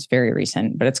it yet. It's very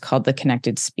recent, but it's called The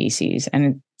Connected Species.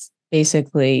 And it's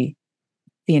basically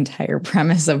the entire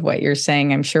premise of what you're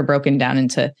saying, I'm sure broken down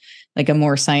into like a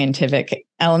more scientific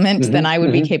element than I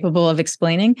would be capable of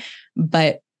explaining.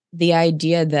 But the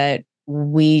idea that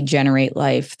we generate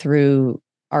life through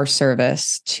our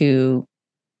service to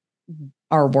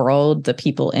our world, the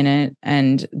people in it,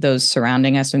 and those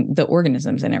surrounding us, and the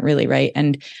organisms in it, really, right?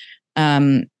 And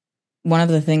one of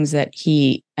the things that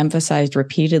he emphasized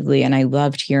repeatedly, and I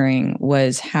loved hearing,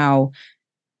 was how,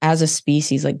 as a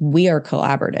species, like, we are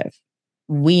collaborative.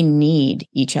 We need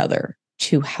each other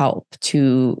to help,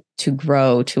 to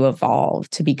grow, to evolve,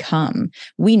 to become.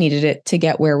 We needed it to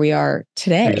get where we are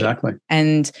today. Exactly.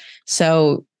 And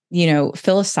so,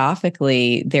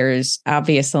 philosophically, there's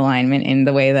obvious alignment in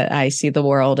the way that I see the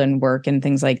world and work and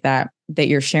things like that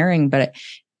you're sharing. But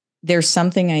there's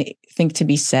something I think to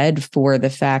be said for the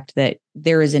fact that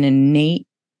there is an innate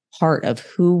part of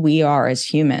who we are as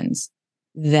humans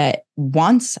that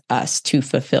wants us to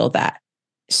fulfill that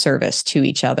service to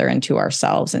each other and to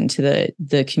ourselves and to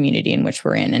the community in which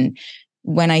we're in. And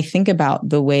when I think about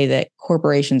the way that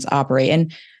corporations operate,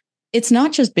 and it's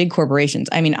not just big corporations.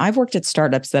 I mean, I've worked at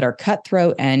startups that are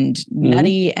cutthroat and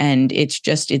nutty, and it's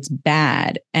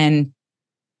bad. And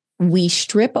we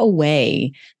strip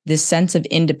away this sense of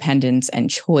independence and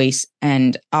choice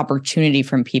and opportunity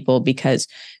from people because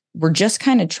we're just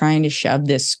kind of trying to shove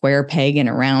this square peg in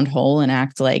a round hole and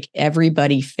act like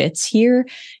everybody fits here.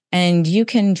 And you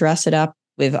can dress it up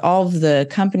with all of the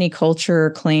company culture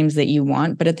claims that you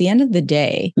want. But at the end of the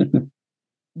day,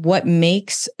 what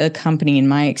makes a company, in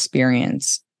my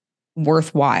experience,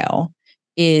 worthwhile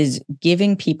is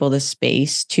giving people the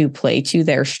space to play to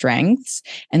their strengths.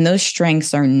 And those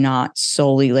strengths are not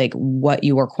solely like what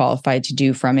you are qualified to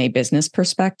do from a business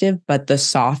perspective, but the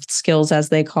soft skills, as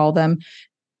they call them,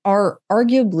 are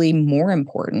arguably more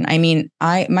important. I mean,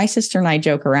 my sister and I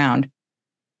joke around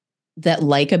that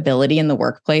likability in the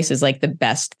workplace is like the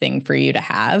best thing for you to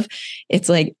have. It's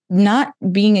like not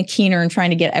being a keener and trying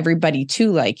to get everybody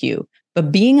to like you,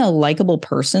 but being a likable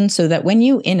person so that when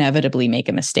you inevitably make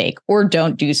a mistake or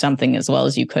don't do something as well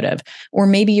as you could have, or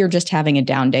maybe you're just having a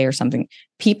down day or something,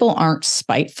 people aren't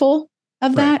spiteful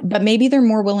of that, but maybe they're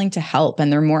more willing to help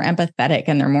and they're more empathetic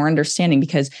and they're more understanding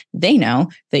because they know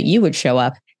that you would show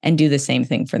up and do the same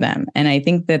thing for them. And I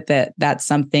think that's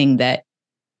something that,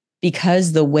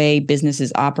 because the way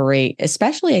businesses operate,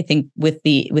 especially I think with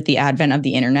the advent of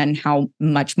the internet and how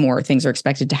much more things are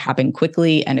expected to happen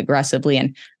quickly and aggressively,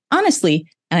 and honestly,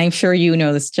 and I'm sure you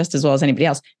know this just as well as anybody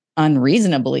else,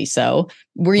 unreasonably so,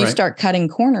 where you start cutting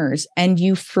corners and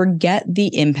you forget the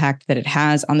impact that it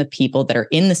has on the people that are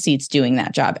in the seats doing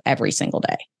that job every single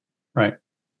day. Right.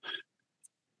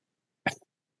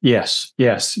 Yes.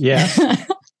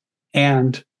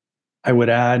 And I would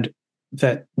add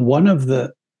that one of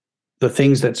the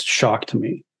things that's shocked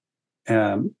me,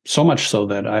 so much so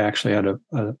that I actually had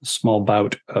a small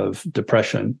bout of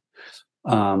depression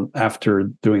after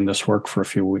doing this work for a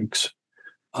few weeks,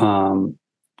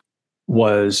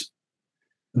 was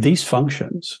these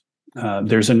functions.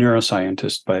 There's a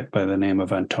neuroscientist by the name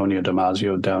of Antonio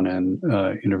Damasio down in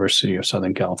University of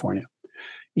Southern California.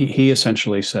 He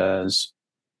essentially says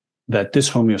that this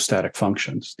homeostatic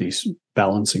functions, these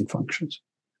balancing functions,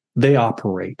 they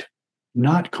operate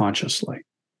not consciously.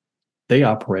 They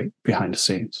operate behind the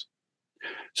scenes.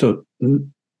 So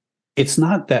it's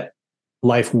not that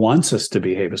life wants us to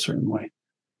behave a certain way.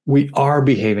 We are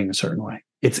behaving a certain way.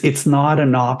 It's not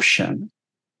an option,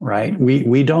 right?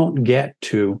 We don't get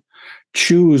to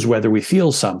choose whether we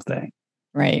feel something.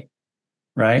 Right.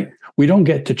 We don't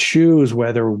get to choose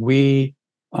whether we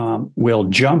will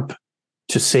jump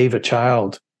to save a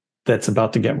child that's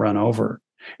about to get run over.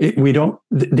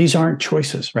 These aren't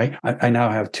choices, right? I now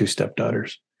have 2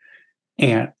 stepdaughters,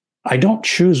 and I don't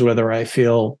choose whether I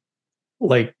feel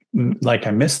like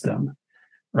I miss them,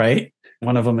 right?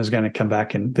 One of them is going to come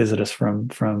back and visit us from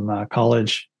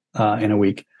college in a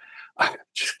week. I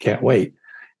just can't wait,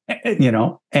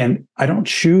 and I don't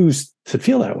choose to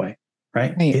feel that way,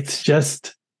 right?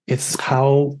 It's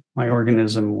how my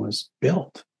organism was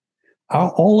built.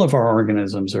 All of our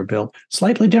organisms are built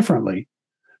slightly differently,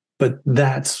 but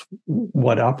that's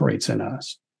what operates in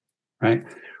us, right?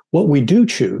 What we do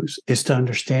choose is to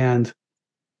understand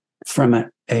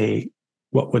from a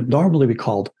what would normally be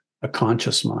called a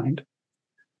conscious mind.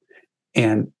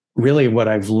 And really what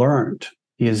I've learned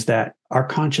is that our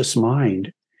conscious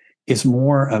mind is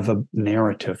more of a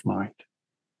narrative mind.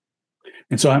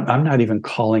 And so I'm not even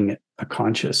calling it a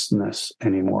consciousness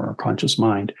anymore, or conscious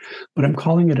mind, but I'm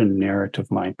calling it a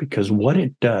narrative mind, because what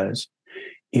it does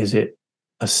is it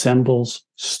assembles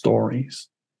stories.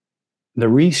 The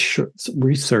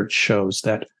research shows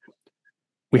that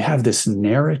we have this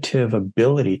narrative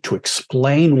ability to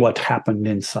explain what happened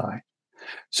inside.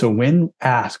 So when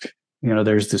asked,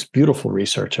 there's this beautiful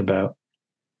research about,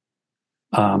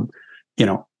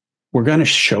 we're going to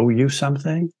show you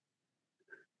something,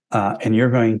 and you're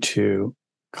going to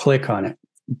click on it,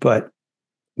 but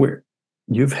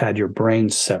you've had your brain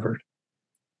severed.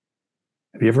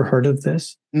 Have you ever heard of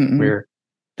this? Mm-mm. Where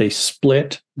they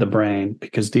split the brain,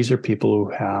 because these are people who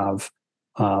have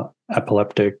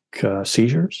epileptic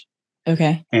seizures.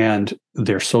 Okay. And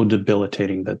they're so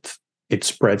debilitating that it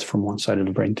spreads from one side of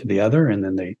the brain to the other. And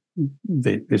then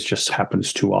it just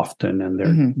happens too often, and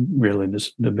they're really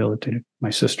debilitated. My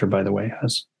sister, by the way,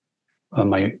 has,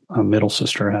 my middle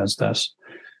sister has this,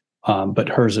 but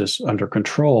hers is under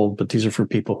control. But these are for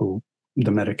people who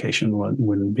the medication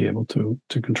wouldn't be able to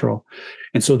control.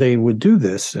 And so they would do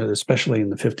this, especially in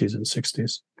the 50s and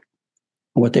 60s.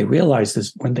 What they realized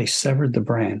is when they severed the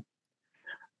brain,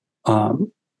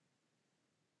 the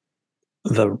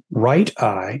right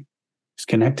eye is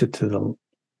connected to the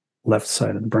left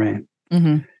side of the brain,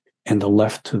 and the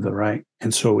left to the right.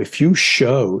 And so if you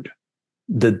showed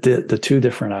the two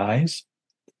different eyes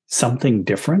something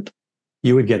different,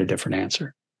 you would get a different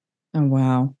answer. Oh,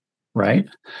 wow. Right?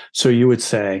 So you would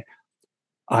say,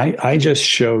 I just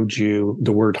showed you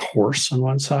the word horse on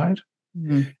one side,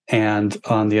 and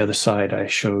on the other side, I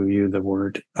show you the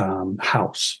word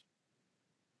house.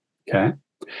 Okay. And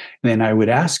then I would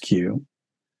ask you,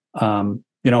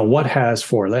 what has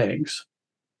four legs?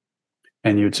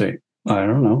 And you'd say, I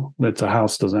don't know. That's a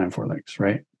house doesn't have four legs,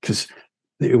 right? Because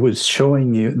it was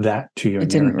showing you that to your. It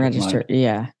didn't register. Mind.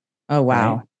 Yeah. Oh,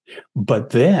 wow. Right?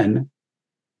 But then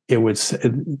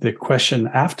the question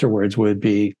afterwards would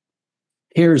be,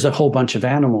 here's a whole bunch of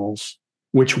animals.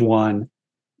 Which one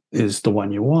is the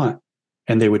one you want?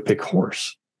 And they would pick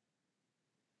horse.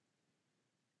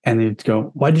 And they'd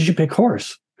go, why did you pick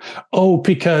horse? Oh,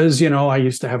 because, I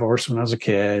used to have a horse when I was a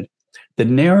kid. The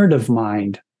narrative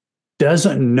mind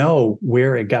doesn't know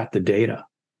where it got the data.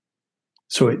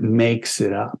 So it makes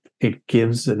it up. It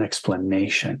gives an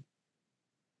explanation.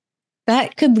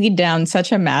 That could lead down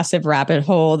such a massive rabbit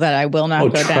hole that I will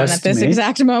not go down at this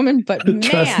exact moment. But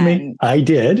trust me, I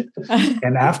did.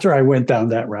 And after I went down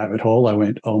that rabbit hole, I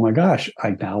went, oh my gosh,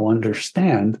 I now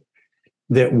understand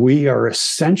that we are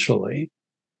essentially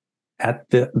at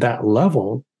that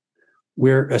level.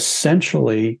 We're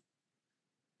essentially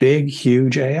big,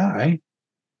 huge AI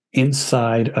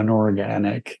inside an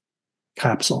organic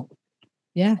capsule.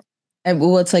 Yeah. And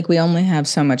well, it's like we only have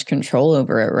so much control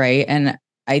over it, right? And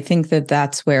I think that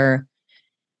that's where,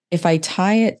 if I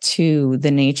tie it to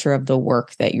the nature of the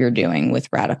work that you're doing with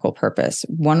Radical Purpose,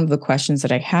 one of the questions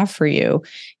that I have for you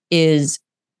is,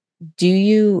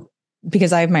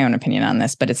 because I have my own opinion on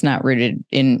this, but it's not rooted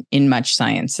in much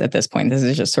science at this point. This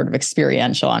is just sort of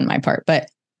experiential on my part. But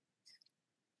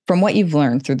from what you've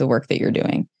learned through the work that you're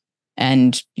doing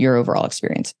and your overall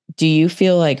experience, do you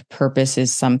feel like purpose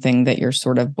is something that you're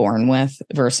sort of born with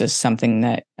versus something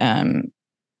that, I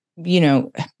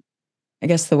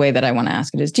guess the way that I want to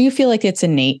ask it is, do you feel like it's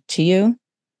innate to you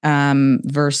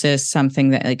versus something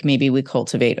that like maybe we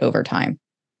cultivate over time?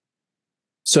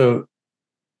 So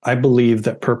I believe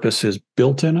that purpose is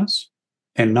built in us,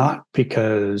 and not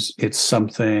because it's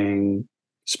something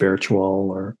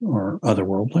spiritual or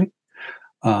otherworldly,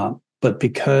 but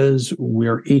because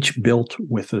we're each built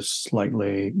with a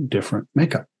slightly different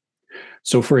makeup.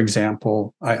 So, for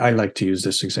example, I like to use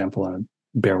this example, and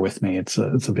bear with me; it's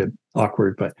a bit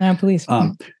awkward, but please.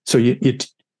 So you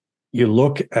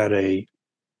look at a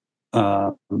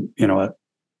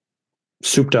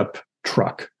souped up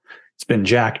truck. It's been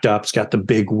jacked up. It's got the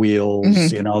big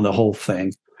wheels, the whole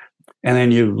thing. And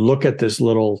then you look at this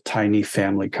little tiny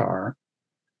family car,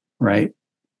 right?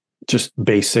 Just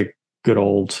basic, good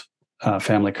old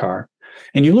family car.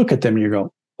 And you look at them and you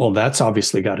go, well, that's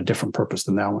obviously got a different purpose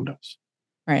than that one does.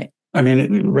 Right. I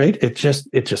mean, right? It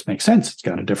just makes sense. It's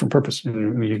got a different purpose.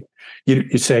 And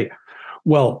you say,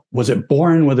 well, was it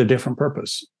born with a different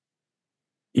purpose?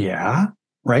 Yeah,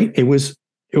 right. It was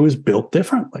built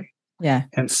differently. Yeah.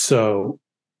 And so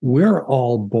we're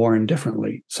all born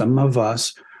differently. Some of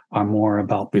us are more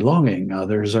about belonging.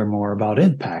 Others are more about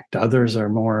impact. Others are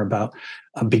more about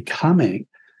becoming.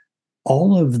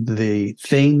 All of the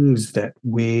things that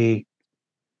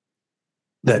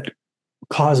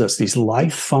cause us, these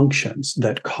life functions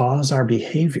that cause our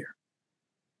behavior,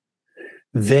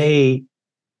 they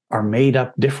are made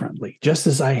up differently. Just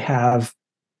as I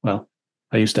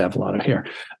used to have a lot of hair.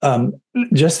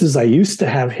 Just as I used to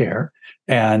have hair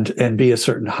and be a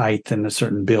certain height and a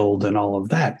certain build and all of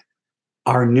that,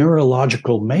 our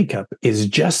neurological makeup is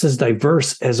just as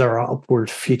diverse as our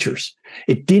outward features.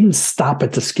 It didn't stop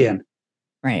at the skin.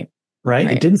 Right.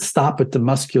 Right? It didn't stop at the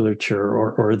musculature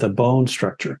or the bone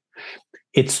structure.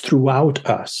 It's throughout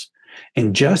us.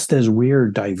 And just as we're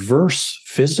diverse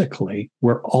physically,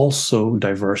 we're also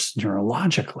diverse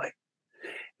neurologically.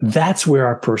 That's where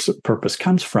our purpose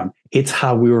comes from. It's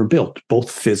how we were built,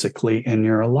 both physically and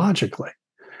neurologically.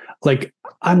 Like,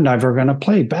 I'm never going to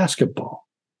play basketball.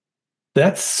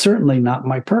 That's certainly not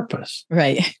my purpose.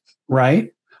 Right. Right.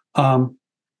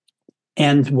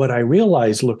 And what I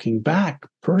realized looking back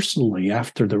personally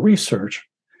after the research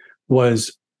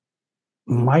was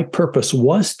my purpose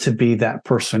was to be that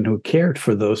person who cared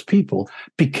for those people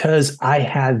because I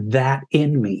had that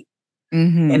in me.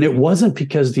 Mm-hmm. And it wasn't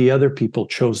because the other people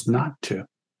chose not to.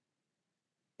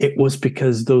 It was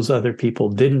because those other people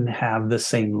didn't have the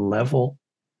same level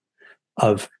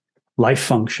of life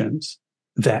functions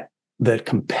that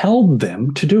compelled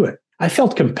them to do it. I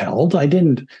felt compelled. I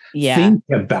didn't think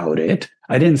about it.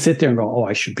 I didn't sit there and go, oh,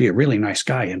 I should be a really nice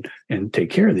guy and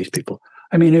take care of these people.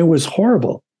 I mean, it was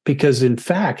horrible because, in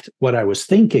fact, what I was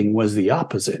thinking was the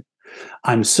opposite.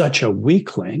 I'm such a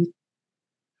weakling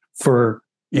for,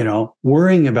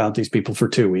 worrying about these people for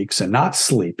 2 weeks and not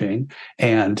sleeping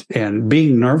and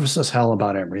being nervous as hell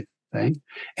about everything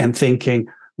and thinking,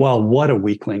 well, what a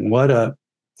weakling, what a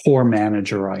poor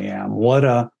manager I am, what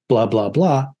a blah, blah,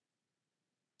 blah.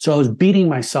 So I was beating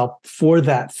myself for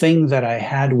that thing that I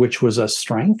had, which was a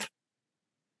strength.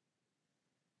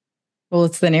 Well,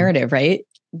 it's the narrative, right?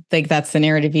 Like that's the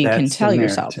narrative you can tell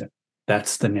yourself.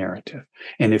 That's the narrative.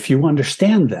 And if you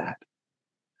understand that,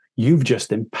 you've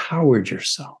just empowered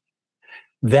yourself.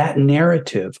 That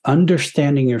narrative,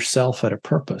 understanding yourself at a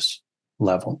purpose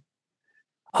level,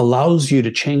 allows you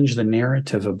to change the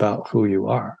narrative about who you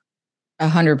are.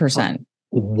 100%.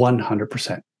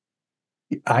 100%.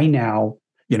 I now,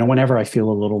 whenever I feel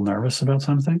a little nervous about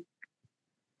something,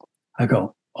 I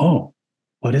go, oh,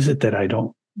 what is it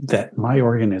that my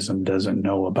organism doesn't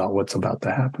know about what's about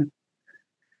to happen?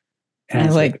 And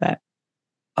I like that.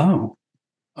 Oh,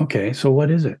 okay. So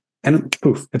what is it? And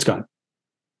poof, it's gone.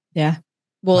 Yeah.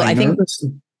 Well, I think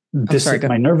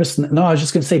my nervousness. No, I was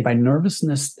just going to say, my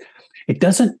nervousness, it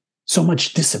doesn't so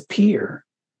much disappear.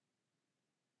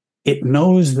 It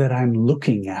knows that I'm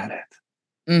looking at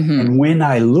it. Mm-hmm. And when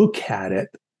I look at it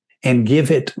and give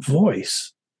it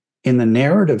voice in the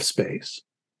narrative space,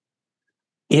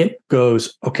 it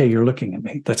goes, okay, you're looking at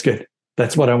me. That's good.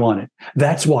 That's what I wanted.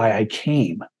 That's why I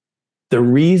came. The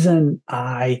reason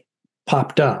I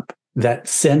popped up, that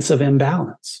sense of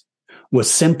imbalance,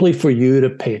 was simply for you to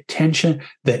pay attention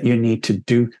that you need to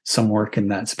do some work in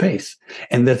that space.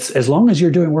 And that's as long as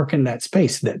you're doing work in that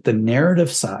space, that the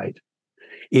narrative side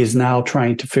is now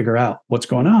trying to figure out what's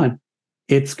going on.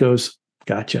 It goes,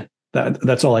 gotcha.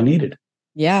 That's all I needed.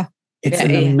 Yeah. It's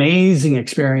an amazing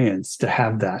experience to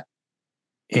have that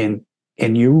and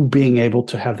you being able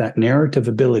to have that narrative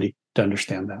ability to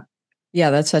understand that. Yeah,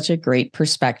 that's such a great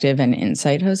perspective and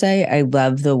insight, Jose. I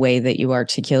love the way that you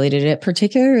articulated it,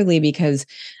 particularly because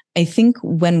I think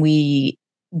when we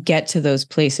get to those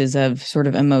places of sort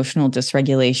of emotional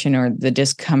dysregulation or the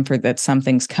discomfort that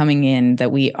something's coming in,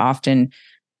 that we often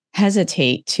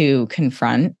hesitate to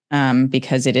confront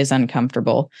because it is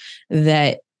uncomfortable,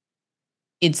 that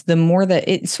it's the more that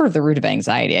it's sort of the root of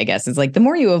anxiety, I guess. It's like the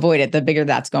more you avoid it, the bigger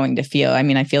that's going to feel. I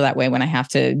mean, I feel that way when I have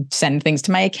to send things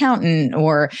to my accountant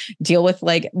or deal with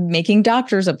like making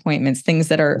doctor's appointments, things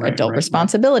that are adult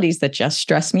responsibilities that just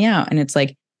stress me out. And it's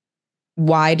like,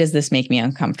 why does this make me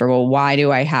uncomfortable? Why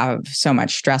do I have so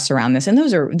much stress around this? And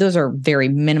those are very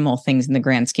minimal things in the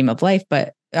grand scheme of life.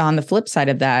 But on the flip side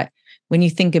of that, when you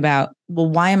think about, well,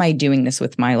 why am I doing this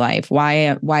with my life?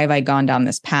 Why have I gone down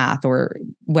this path? Or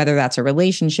whether that's a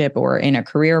relationship or in a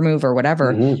career move or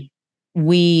whatever,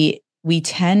 we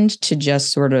tend to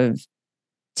just sort of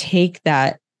take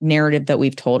that narrative that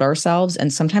we've told ourselves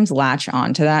and sometimes latch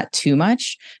onto that too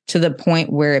much to the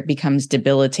point where it becomes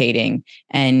debilitating.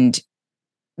 And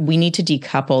we need to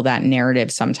decouple that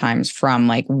narrative sometimes from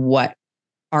like what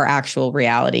our actual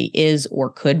reality is or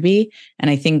could be. And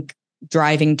I think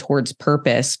driving towards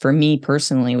purpose for me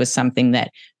personally was something that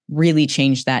really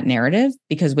changed that narrative,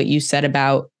 because what you said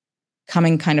about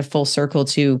coming kind of full circle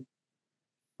to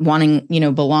wanting,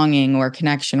 belonging or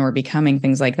connection or becoming,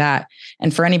 things like that.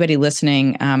 And for anybody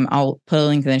listening, I'll put a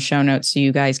link in the show notes so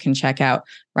you guys can check out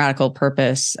Radical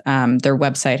Purpose. Their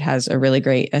website has a really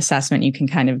great assessment. You can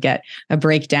kind of get a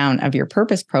breakdown of your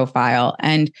purpose profile.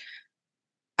 And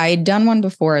I had done one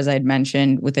before, as I'd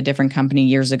mentioned, with a different company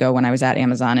years ago when I was at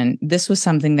Amazon. And this was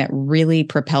something that really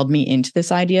propelled me into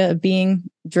this idea of being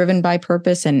driven by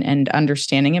purpose and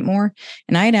understanding it more.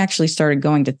 And I had actually started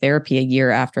going to therapy a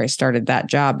year after I started that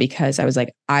job because I was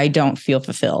like, I don't feel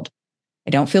fulfilled.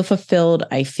 I don't feel fulfilled.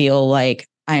 I feel like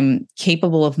I'm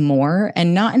capable of more,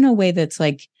 and not in a way that's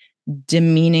like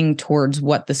demeaning towards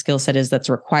what the skill set is that's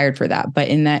required for that, but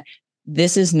in that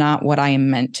this is not what I am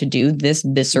meant to do. This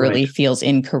viscerally feels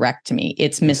incorrect to me.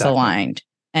 It's misaligned. Exactly.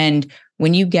 And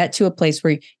when you get to a place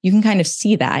where you can kind of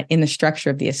see that in the structure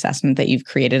of the assessment that you've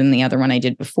created and the other one I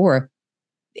did before,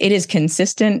 it is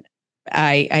consistent.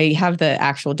 I have the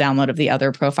actual download of the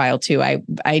other profile too. I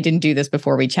didn't do this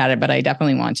before we chatted, but I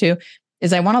definitely want to.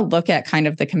 Is I want to look at kind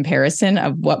of the comparison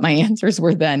of what my answers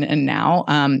were then and now,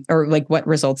 or like what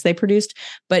results they produced.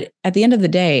 But at the end of the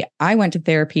day, I went to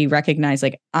therapy, recognized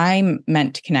like I'm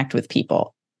meant to connect with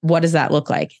people. What does that look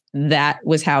like? That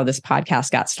was how this podcast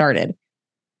got started.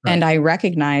 Right. And I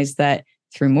recognized that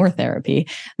through more therapy,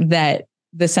 that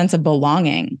the sense of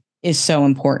belonging is so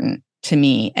important to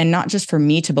me, and not just for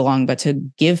me to belong, but to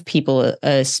give people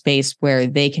a space where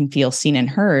they can feel seen and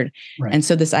heard. Right. And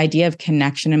so this idea of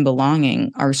connection and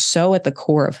belonging are so at the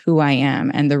core of who I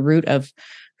am and the root of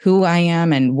who I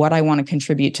am and what I want to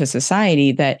contribute to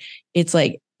society, that it's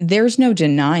like, there's no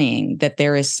denying that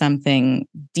there is something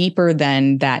deeper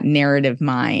than that narrative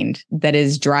mind that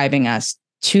is driving us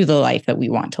to the life that we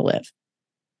want to live.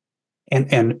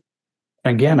 And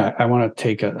again, I want to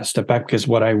take a step back, because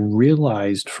what I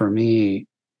realized for me,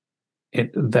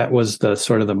 that was the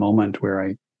sort of the moment where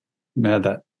I had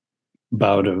that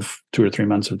bout of 2 or 3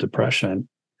 months of depression,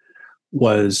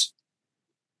 was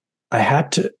I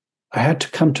had to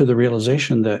come to the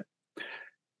realization that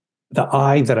the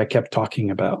I that I kept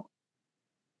talking about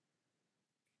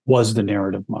was the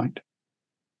narrative mind.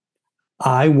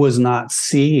 I was not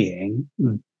seeing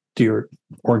the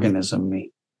organism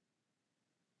me.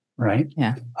 Right?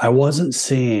 Yeah. I wasn't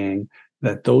seeing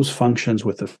that those functions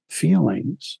with the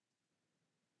feelings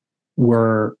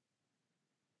were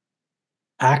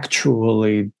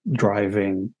actually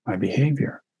driving my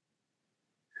behavior.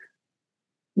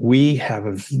 We have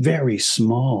a very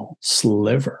small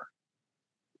sliver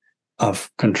of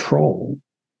control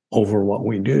over what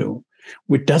we do.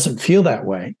 It doesn't feel that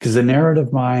way because the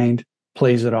narrative mind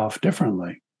plays it off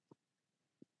differently.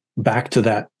 Back to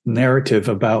that narrative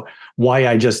about why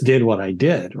I just did what I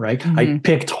did, right? Mm-hmm. I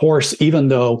picked horse, even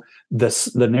though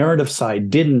the narrative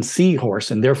side didn't see horse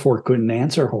and therefore couldn't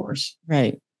answer horse.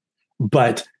 Right.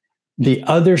 But the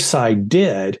other side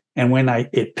did. And when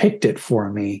it picked it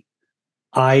for me,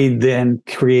 I then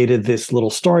created this little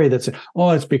story that said,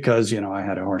 oh, it's because, I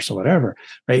had a horse or whatever,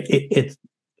 right?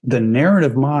 The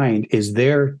narrative mind is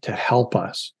there to help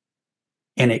us.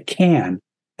 And it can,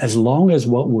 as long as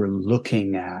what we're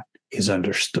looking at is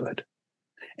understood.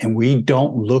 And we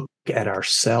don't look at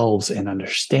ourselves and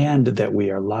understand that we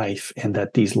are life and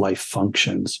that these life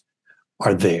functions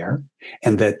are there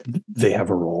and that they have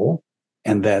a role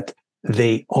and that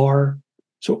they are.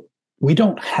 So we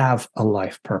don't have a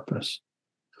life purpose.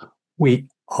 We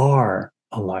are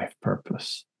a life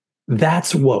purpose.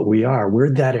 That's what we are.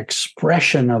 We're that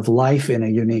expression of life in a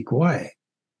unique way.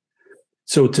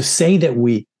 So to say that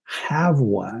we have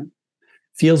one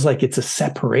feels like it's a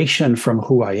separation from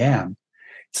who I am.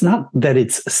 It's not that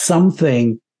it's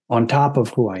something on top of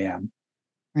who I am.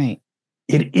 Right.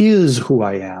 It is who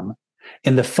I am.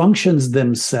 And the functions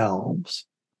themselves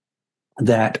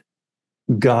that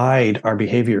guide our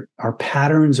behavior, our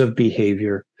patterns of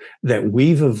behavior that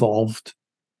we've evolved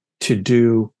to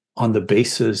do on the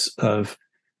basis of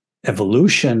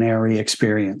evolutionary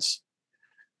experience.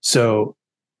 So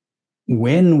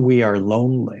when we are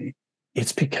lonely,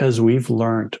 it's because we've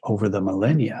learned over the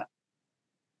millennia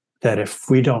that if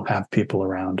we don't have people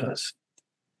around us,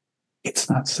 it's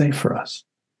not safe for us.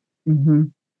 Mm-hmm.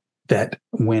 That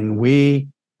when we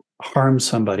harm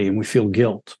somebody and we feel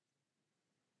guilt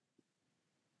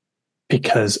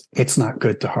because it's not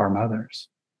good to harm others,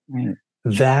 right.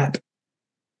 That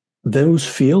those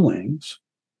feelings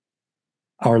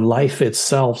are life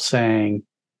itself saying,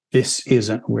 this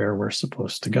isn't where we're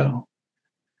supposed to go.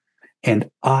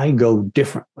 And I go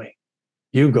differently.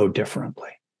 You go differently.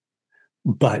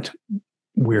 But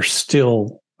we're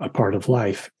still a part of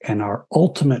life. And our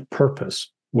ultimate purpose,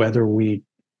 our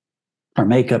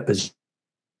makeup is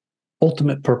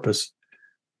ultimate purpose,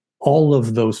 all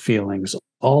of those feelings,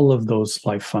 all of those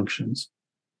life functions,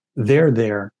 they're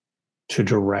there to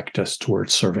direct us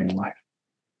towards serving life.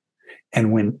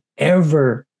 And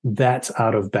whenever that's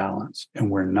out of balance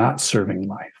and we're not serving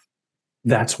life,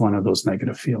 that's one of those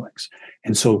negative feelings.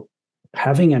 And so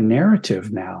having a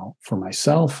narrative now for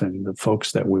myself and the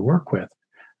folks that we work with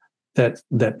that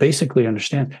basically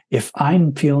understand, if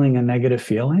I'm feeling a negative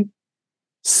feeling,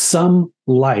 some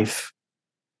life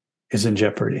is in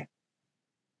jeopardy.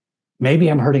 Maybe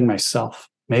I'm hurting myself.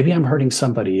 Maybe I'm hurting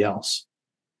somebody else.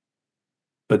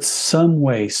 But some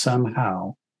way,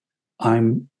 somehow,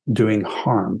 I'm doing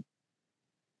harm.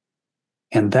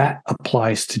 And that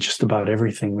applies to just about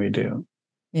everything we do.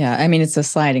 Yeah. I mean, it's a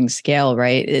sliding scale,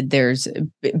 right?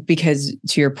 Because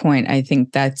to your point, I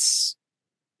think that's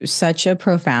such a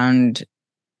profound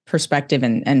perspective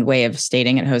and way of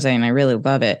stating it, Jose, and I really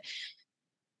love it.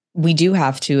 We do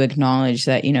have to acknowledge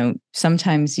that,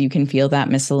 sometimes you can feel that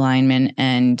misalignment,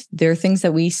 and there are things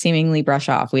that we seemingly brush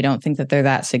off. We don't think that they're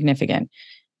that significant.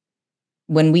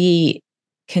 When we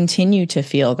continue to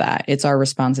feel that, it's our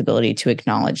responsibility to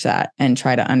acknowledge that and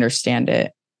try to understand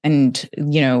it and,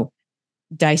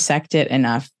 dissect it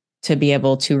enough to be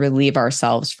able to relieve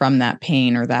ourselves from that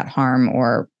pain or that harm,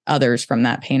 or others from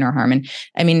that pain or harm. And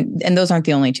I mean, and those aren't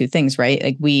the only two things, right?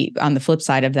 Like, on the flip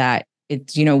side of that,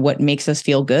 it's, what makes us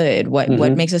feel good, what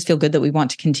makes us feel good that we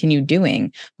want to continue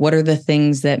doing. What are the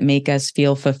things that make us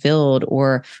feel fulfilled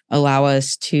or allow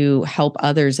us to help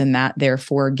others, and that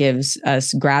therefore gives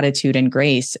us gratitude and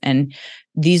grace. And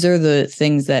these are the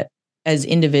things that, as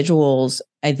individuals,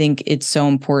 I think it's so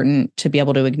important to be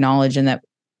able to acknowledge, and that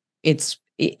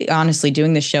honestly,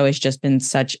 doing this show has just been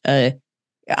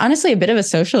honestly a bit of a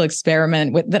social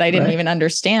experiment that I didn't even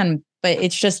understand. But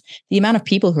it's just the amount of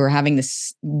people who are having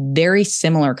this very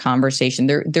similar conversation.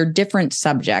 They're different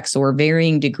subjects or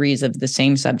varying degrees of the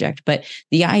same subject. But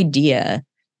the idea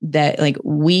that, like,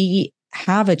 we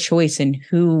have a choice in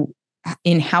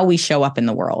how we show up in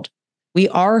the world. We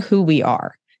are who we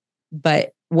are.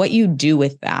 But what you do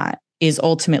with that is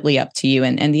ultimately up to you.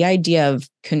 And the idea of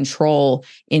control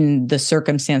in the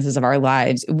circumstances of our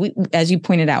lives, as you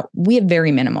pointed out, we have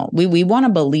very minimal. We want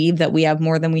to believe that we have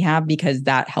more than we have because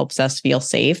that helps us feel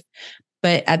safe.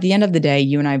 But at the end of the day,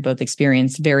 you and I both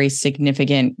experienced very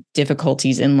significant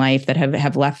difficulties in life that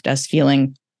have left us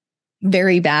feeling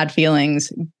very bad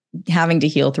feelings, having to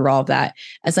heal through all of that,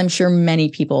 as I'm sure many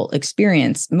people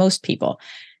experience, most people.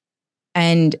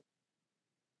 And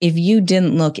if you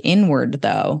didn't look inward,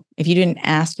 though, if you didn't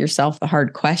ask yourself the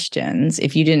hard questions,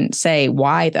 if you didn't say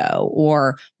why, though,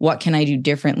 or what can I do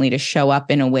differently to show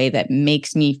up in a way that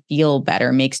makes me feel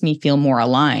better, makes me feel more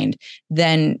aligned,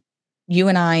 then you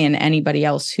and I and anybody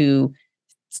else who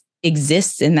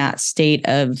exists in that state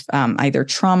of either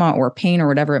trauma or pain or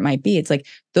whatever it might be, it's like,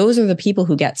 those are the people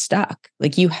who get stuck.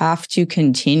 Like, you have to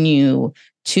continue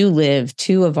to live,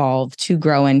 to evolve, to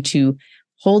grow, and to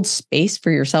hold space for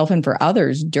yourself and for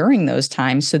others during those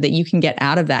times so that you can get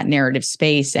out of that narrative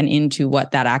space and into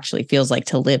what that actually feels like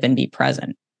to live and be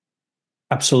present.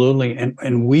 Absolutely.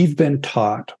 And we've been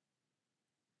taught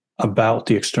about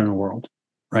the external world,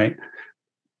 right?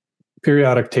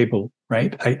 Periodic table,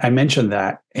 right? I mentioned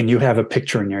that, and you have a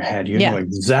picture in your head. You know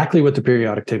exactly what the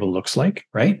periodic table looks like,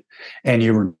 right? And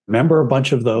you remember a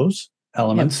bunch of those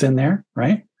elements in there,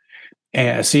 right?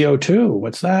 And CO2,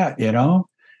 what's that?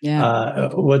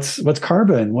 What's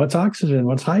carbon? What's oxygen?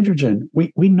 What's hydrogen?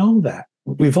 We know that.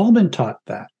 We've all been taught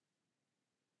that.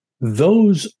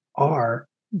 Those are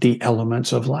the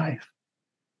elements of life.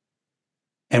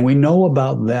 And we know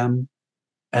about them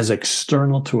as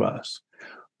external to us,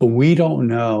 but we don't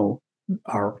know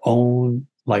our own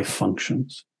life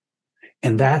functions.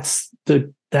 And that's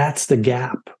the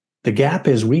gap. The gap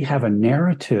is we have a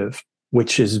narrative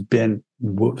which has been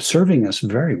serving us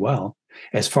very well,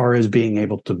 as far as being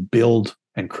able to build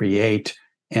and create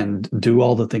and do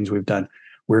all the things we've done.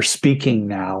 We're speaking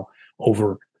now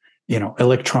over,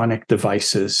 electronic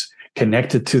devices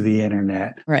connected to the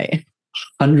internet, right?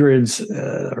 Hundreds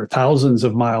or thousands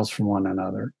of miles from one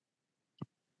another,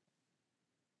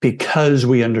 because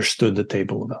we understood the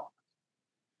table of elements.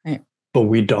 Right. But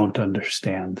we don't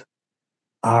understand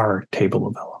our table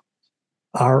of elements,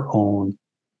 our own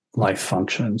life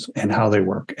functions and how they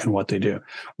work and what they do.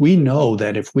 We know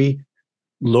that if we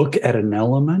look at an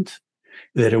element,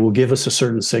 that it will give us a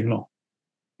certain signal.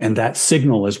 And that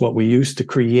signal is what we use to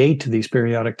create these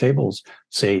periodic tables,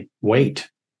 say weight,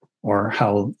 or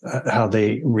how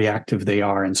reactive they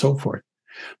are, and so forth.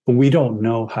 But we don't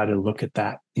know how to look at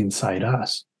that inside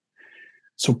us.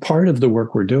 So part of the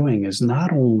work we're doing is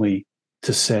not only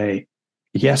to say,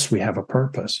 yes, we have a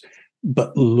purpose,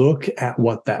 but look at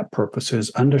what that purpose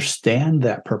is, understand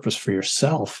that purpose for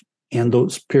yourself and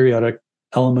those periodic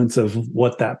elements of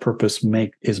what that purpose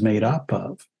is made up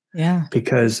of. Yeah.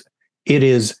 Because it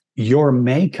is your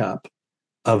makeup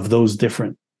of those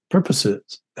different purposes,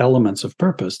 elements of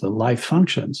purpose, the life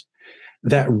functions,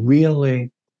 that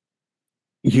really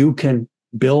you can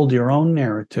build your own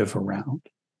narrative around.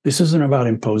 This isn't about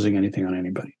imposing anything on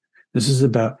anybody. This is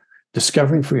about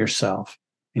discovering for yourself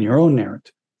in your own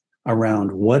narrative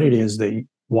around what it is that,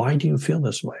 why do you feel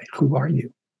this way? Who are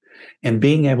you? And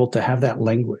being able to have that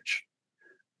language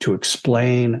to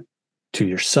explain to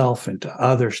yourself and to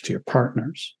others, to your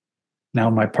partners. Now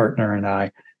my partner and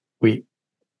I, we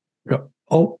go,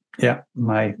 oh yeah,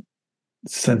 my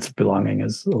sense of belonging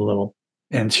is a little,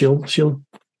 and she'll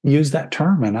use that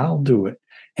term and I'll do it.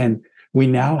 And we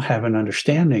now have an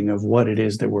understanding of what it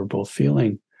is that we're both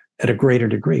feeling at a greater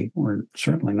degree. We're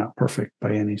certainly not perfect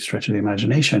by any stretch of the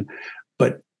imagination,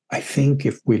 but I think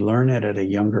if we learn it at a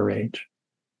younger age,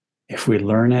 if we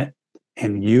learn it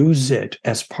and use it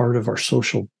as part of our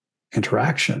social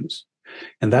interactions,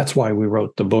 and that's why we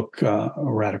wrote the book,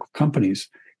 Radical Companies,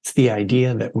 it's the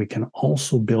idea that we can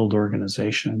also build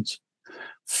organizations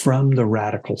from the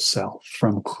radical self,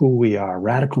 from who we are.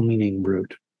 Radical meaning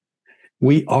root.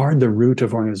 We are the root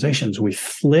of organizations. We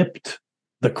flipped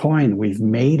the coin. We've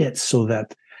made it so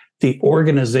that the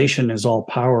organization is all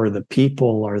power. The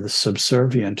people are the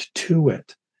subservient to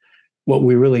it. What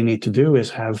we really need to do is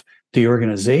have the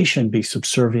organization be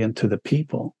subservient to the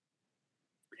people.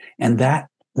 And that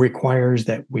requires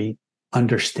that we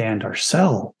understand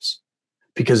ourselves,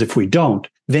 because if we don't,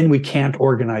 then we can't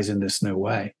organize in this new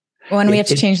way. Well, and we have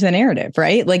to change the narrative,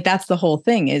 right? Like that's the whole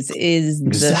thing is Exactly.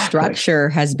 The structure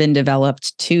has been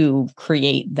developed to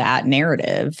create that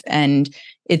narrative. And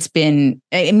it's been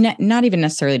not even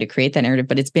necessarily to create that narrative,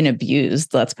 but it's been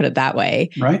abused. Let's put it that way.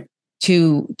 Right.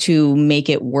 To make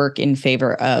it work in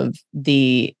favor of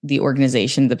the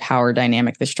organization, the power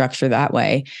dynamic, the structure that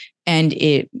way. And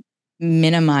it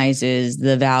minimizes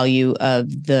the value of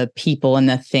the people and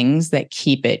the things that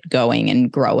keep it going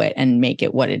and grow it and make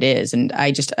it what it is. And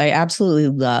I absolutely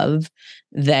love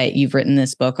that you've written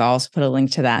this book. I'll also put a link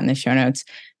to that in the show notes.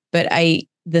 But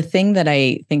the thing that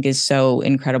I think is so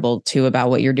incredible too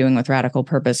about what you're doing with Radical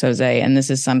Purpose, Jose, and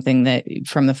this is something that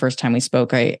from the first time we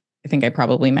spoke, I think I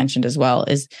probably mentioned as well,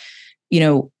 is,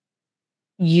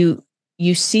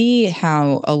 you see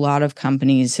how a lot of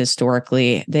companies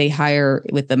historically, they hire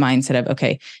with the mindset of,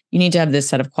 okay, you need to have this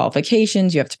set of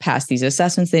qualifications, you have to pass these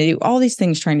assessments. They do all these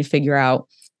things trying to figure out,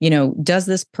 does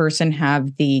this person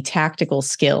have the tactical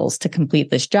skills to complete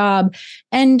this job?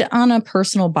 And on a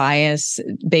personal bias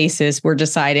basis, we're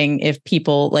deciding if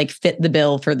people like fit the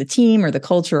bill for the team or the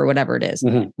culture or whatever it is.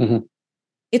 Mm-hmm, mm-hmm.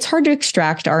 It's hard to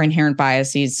extract our inherent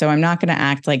biases. So I'm not going to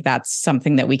act like that's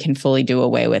something that we can fully do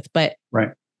away with. But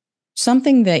right.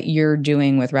 Something that you're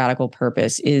doing with Radical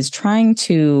Purpose is trying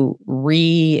to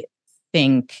reimagine,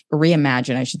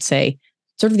 I should say,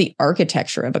 sort of the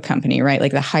architecture of a company, right?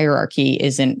 Like the hierarchy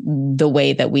isn't the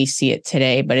way that we see it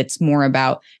today, but it's more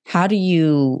about how do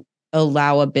you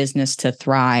allow a business to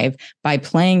thrive by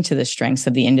playing to the strengths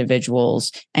of the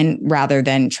individuals, and rather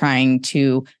than trying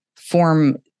to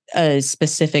form a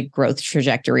specific growth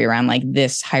trajectory around like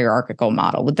this hierarchical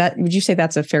model. Would you say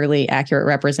that's a fairly accurate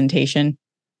representation?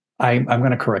 I'm going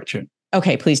to correct you.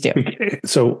 Okay, please do.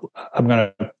 So I'm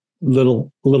going to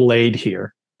little aid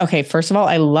here. Okay, first of all,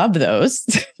 I love those.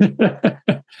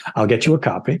 I'll get you a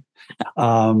copy.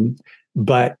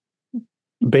 But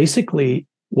basically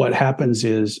what happens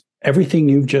is everything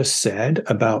you've just said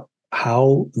about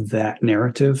how that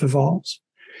narrative evolves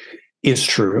is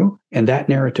true. And that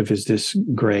narrative is this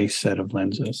gray set of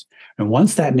lenses. And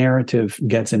once that narrative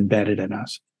gets embedded in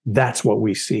us, that's what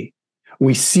we see.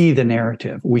 We see the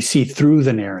narrative. We see through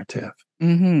the narrative,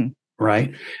 mm-hmm.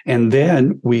 Right? And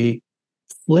then we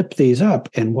flip these up,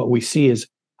 and what we see is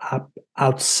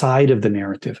outside of the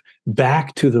narrative,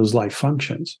 back to those life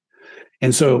functions.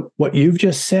 And so what you've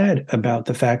just said about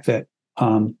the fact that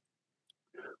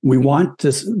we want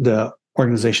the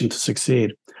organization to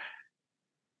succeed,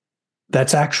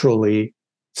 that's actually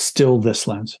still this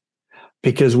lens,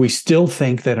 because we still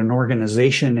think that an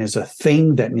organization is a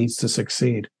thing that needs to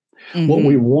succeed. Mm-hmm. What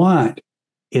we want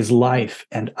is life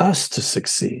and us to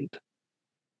succeed.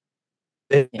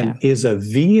 It is a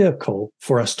vehicle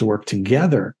for us to work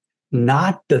together,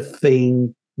 not the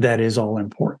thing that is all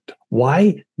important.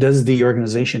 Why does the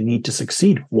organization need to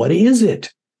succeed? What is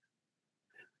it?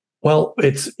 Well,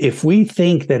 if we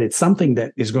think that it's something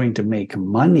that is going to make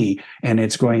money and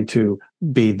it's going to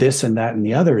be this and that and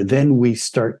the other, then we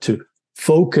start to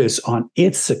focus on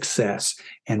its success,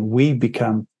 and we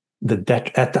become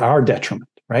at our detriment,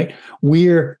 right?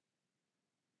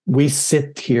 We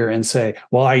sit here and say,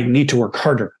 well, I need to work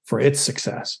harder for its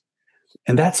success.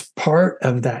 And that's part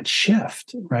of that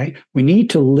shift, right? We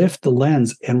need to lift the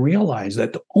lens and realize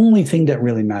that the only thing that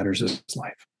really matters is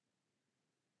life.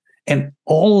 And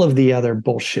all of the other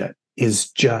bullshit is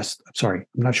just, I'm sorry,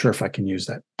 I'm not sure if I can use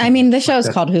that. I mean, the show's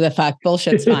called Who the Fuck?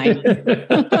 Bullshit's fine.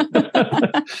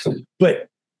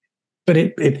 But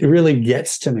it really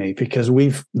gets to me because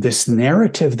this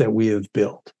narrative that we have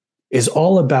built is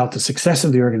all about the success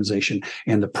of the organization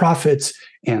and the profits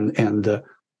and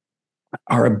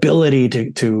our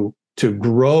ability to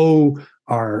grow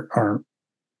our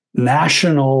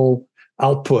national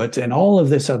output and all of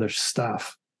this other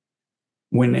stuff.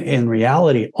 When in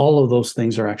reality, all of those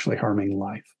things are actually harming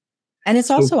life. And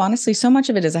it's also, honestly, so much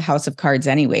of it is a house of cards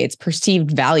anyway. It's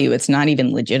perceived value. It's not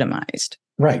even legitimized.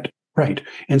 Right.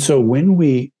 And so when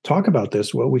we talk about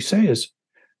this, what we say is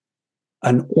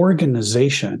an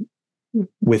organization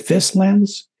with this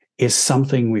lens is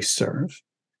something we serve.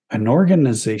 An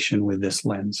organization with this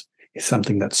lens is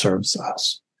something that serves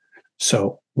us.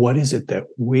 So what is it that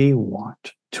we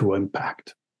want to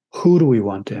impact? Who do we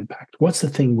want to impact? What's the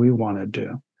thing we want to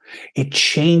do? It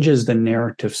changes the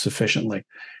narrative sufficiently.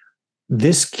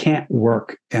 This can't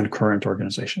work in current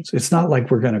organizations. It's not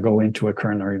like we're going to go into a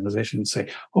current organization and say,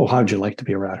 oh, how'd you like to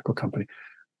be a radical company?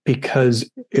 Because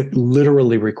it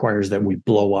literally requires that we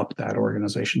blow up that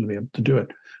organization to be able to do it.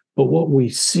 But what we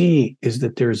see is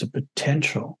that there's a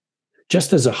potential.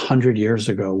 Just as 100 years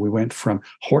ago, we went from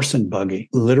horse and buggy,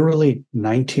 literally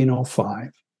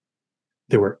 1905,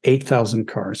 there were 8,000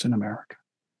 cars in America.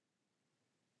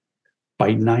 By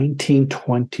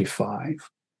 1925,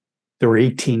 there were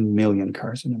 18 million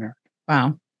cars in America.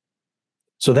 Wow.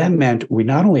 So that meant we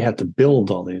not only had to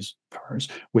build all these cars,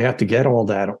 we had to get all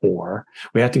that ore,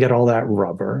 we had to get all that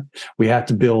rubber, we had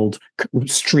to build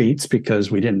streets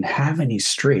because we didn't have any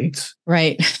streets.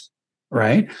 Right.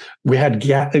 We had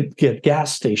to get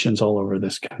gas stations all over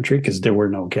this country because there were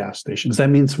no gas stations. That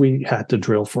means we had to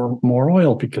drill for more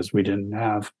oil because we didn't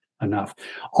have enough.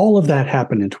 All of that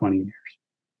happened in 20 years.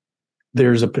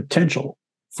 There's a potential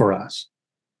for us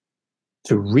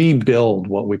to rebuild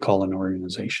what we call an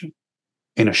organization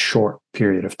in a short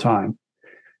period of time.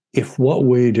 If what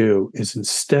we do is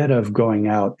instead of going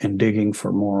out and digging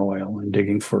for more oil and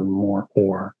digging for more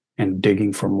ore and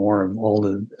digging for more of all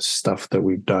the stuff that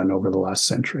we've done over the last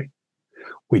century,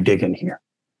 we dig in here.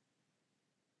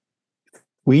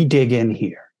 We dig in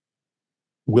here,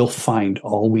 we'll find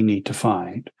all we need to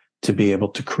find to be able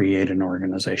to create an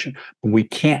organization. We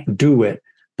can't do it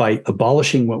by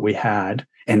abolishing what we had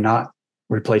and not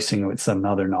replacing it with some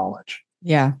other knowledge.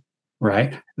 Yeah.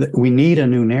 Right? We need a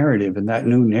new narrative. And that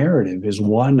new narrative is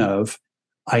one of,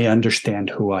 I understand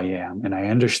who I am. And I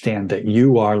understand that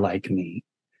you are like me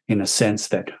in a sense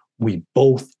that we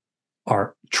both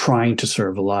are trying to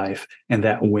serve life. And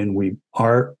that when we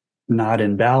are not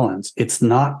in balance, it's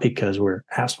not because we're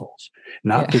assholes,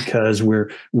 not because we're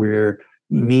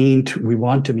mean we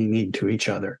want to be mean to each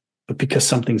other, but because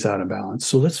something's out of balance.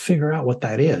 So let's figure out what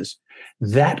that is.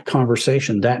 That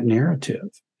conversation, that narrative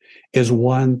is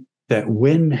one that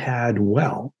when had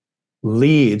well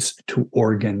leads to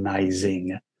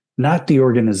organizing, not the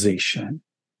organization,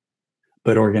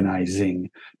 but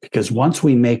organizing. Because once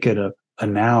we make it a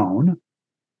noun,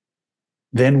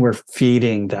 then we're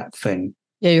feeding that thing.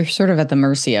 Yeah, you're sort of at the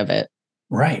mercy of it.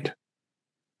 Right.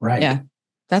 Yeah,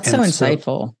 that's so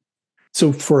insightful.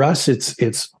 So for us,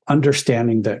 it's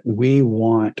understanding that we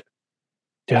want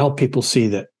to help people see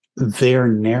that their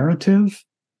narrative,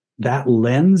 that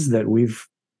lens that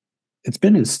it's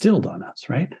been instilled on us,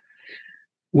 right?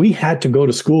 We had to go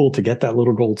to school to get that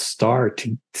little gold star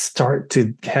to start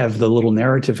to have the little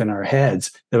narrative in our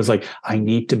heads that was like, I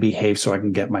need to behave so I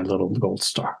can get my little gold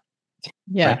star.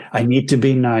 Yeah. Right? I need to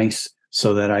be nice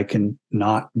so that I can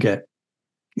not get,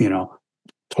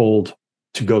 told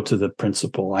to go to the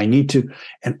principal. I need to,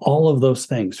 and all of those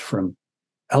things from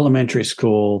elementary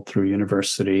school through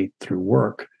university, through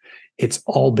work, it's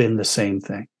all been the same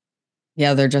thing.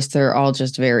 Yeah, they're all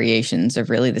just variations of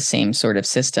really the same sort of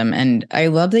system. And I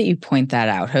love that you point that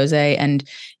out, Jose. And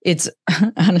it's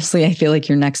honestly, I feel like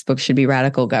your next book should be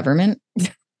Radical Government.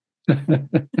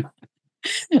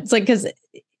 It's like, because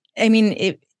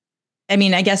I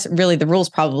guess really the rules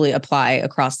probably apply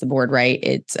across the board, right?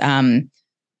 It's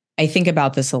I think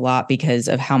about this a lot because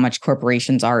of how much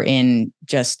corporations are in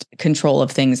just control of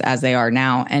things as they are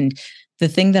now. And the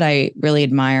thing that I really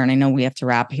admire, and I know we have to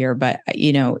wrap here, but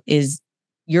is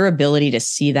your ability to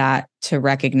see that, to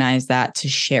recognize that, to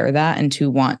share that, and to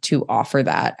want to offer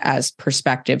that as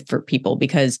perspective for people.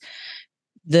 Because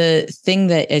the thing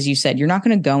that, as you said, you're not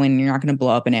going to go in, you're not going to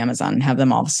blow up an Amazon and have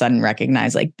them all of a sudden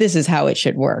recognize like, this is how it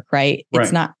should work, right?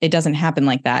 It's not, it doesn't happen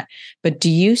like that. But do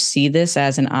you see this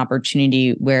as an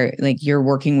opportunity where like you're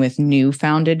working with newly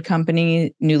founded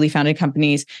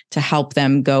companies to help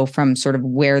them go from sort of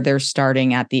where they're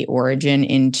starting at the origin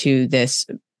into this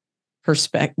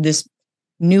this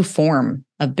new form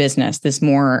of business, this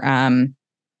more,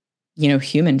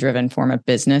 human-driven form of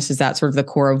business? Is that sort of the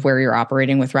core of where you're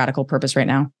operating with Radical Purpose right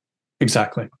now?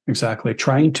 Exactly.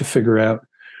 Trying to figure out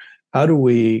how do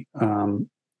we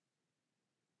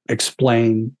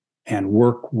explain and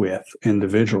work with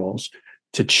individuals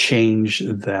to change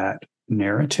that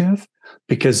narrative.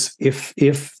 Because if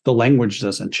the language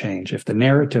doesn't change, if the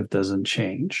narrative doesn't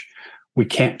change, we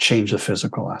can't change the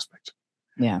physical aspect.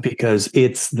 Yeah. Because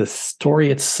it's the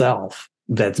story itself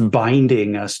that's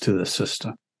binding us to the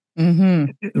system.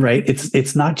 Mm-hmm. Right?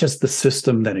 It's not just the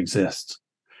system that exists.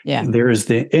 Yeah. There is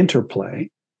the interplay.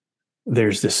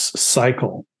 There's this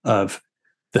cycle of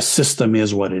the system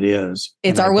is what it is.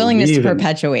 It's our willingness to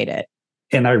perpetuate it.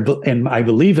 And I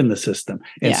believe in the system.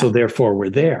 And so therefore we're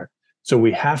there. So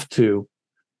we have to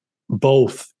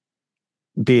both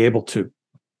be able to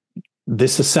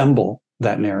disassemble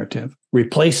that narrative,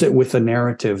 replace it with a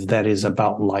narrative that is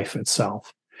about life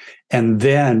itself, and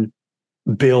then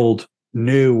build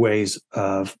new ways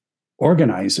of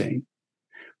organizing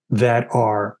that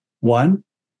are, one,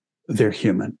 they're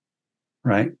human,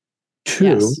 right?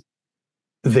 Two,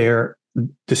 they're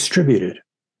distributed,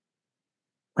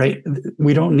 right?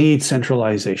 We don't need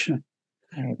centralization.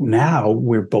 Right. Now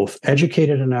we're both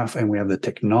educated enough and we have the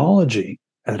technology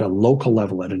at a local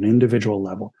level, at an individual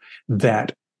level,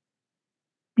 that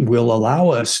will allow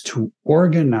us to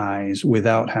organize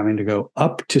without having to go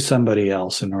up to somebody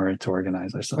else in order to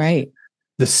organize ourselves. Right.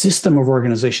 The system of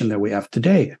organization that we have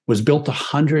today was built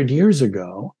 100 years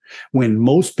ago when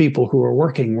most people who were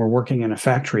working in a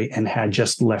factory and had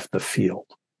just left the field.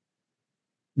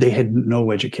 They had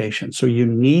no education. So you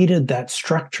needed that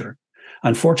structure.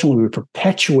 Unfortunately, we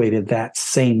perpetuated that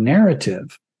same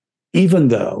narrative, even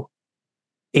though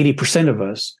 80% of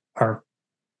us are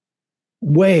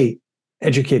way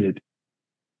educated,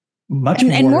 much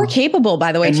more, and more capable,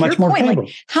 by the way, to your point. Capable.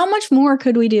 Like, how much more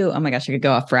could we do? Oh my gosh, I could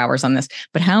go off for hours on this,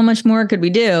 but how much more could we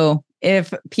do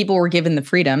if people were given the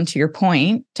freedom, to your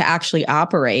point, to actually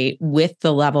operate with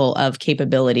the level of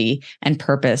capability and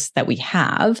purpose that we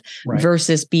have,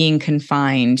 versus being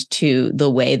confined to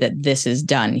the way that this is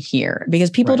done here?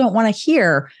 Because people don't want to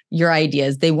hear your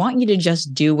ideas. They want you to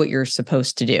just do what you're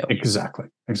supposed to do. Exactly.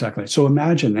 So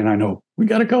imagine, and I know we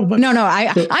got to go, but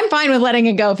I'm fine with letting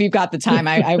it go if you've got the time.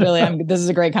 I really am. This is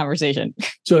a great conversation.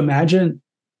 So imagine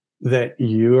that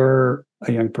you're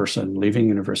a young person leaving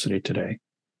university today.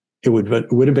 It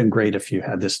would have been great if you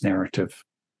had this narrative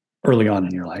early on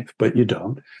in your life, but you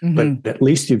don't. Mm-hmm. But at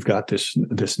least you've got this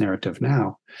narrative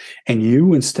now. And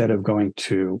you, instead of going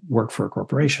to work for a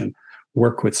corporation,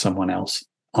 work with someone else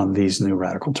on these new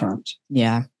radical terms.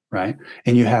 Yeah. Right.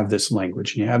 And you have this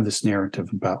language and you have this narrative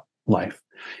about life.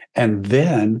 And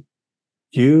then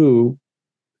you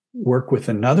work with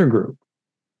another group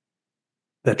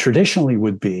that traditionally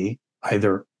would be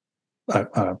either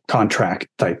a contract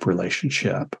type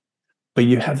relationship, but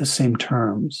you have the same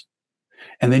terms.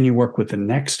 And then you work with the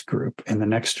next group and the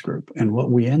next group. And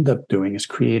what we end up doing is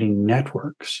creating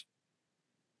networks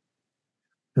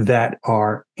that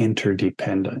are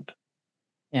interdependent.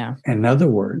 Yeah. In other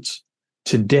words,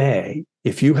 today,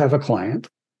 if you have a client,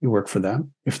 you work for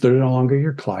them. If they're no longer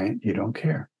your client, you don't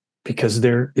care because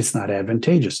it's not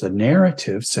advantageous. The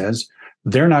narrative says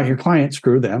they're not your client.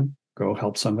 Screw them. Go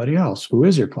help somebody else who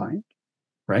is your client,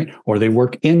 right? Or they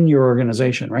work in your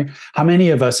organization, right? How many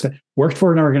of us worked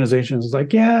for an organization and was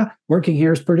like, yeah, working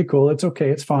here is pretty cool. It's okay.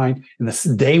 It's fine. And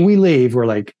the day we leave, we're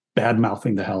like bad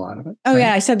mouthing the hell out of it. Oh, right?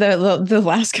 Yeah. I said the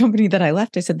last company that I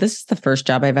left, I said, this is the first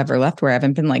job I've ever left where I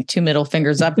haven't been like 2 middle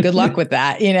fingers up. Good luck with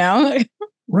that,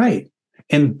 Right.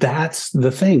 And that's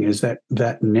the thing, is that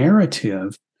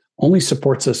narrative only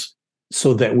supports us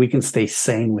so that we can stay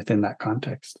sane within that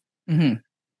context. Mm-hmm.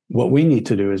 What we need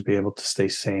to do is be able to stay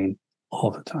sane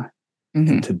all the time.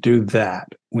 Mm-hmm. And to do that,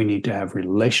 we need to have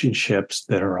relationships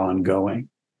that are ongoing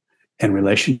and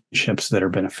relationships that are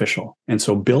beneficial. And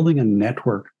so building a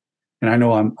network, and I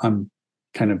know I'm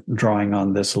kind of drawing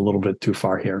on this a little bit too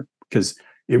far here because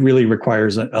it really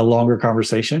requires a longer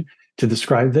conversation to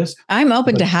describe this. I'm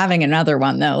open to having another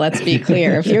one, though. Let's be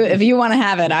clear. If you want to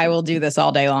have it, I will do this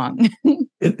all day long.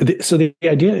 So the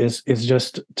idea is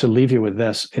just to leave you with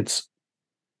this. It's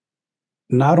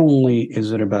not only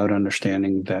is it about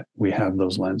understanding that we have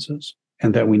those lenses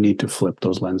and that we need to flip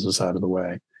those lenses out of the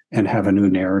way and have a new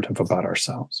narrative about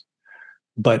ourselves.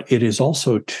 But it is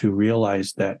also to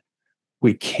realize that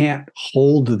we can't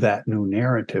hold that new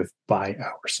narrative by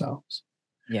ourselves.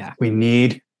 Yeah. We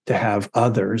need to have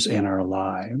others in our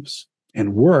lives,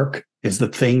 and work is the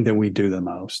thing that we do the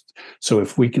most. So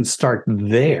if we can start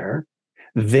there,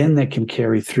 then that can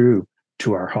carry through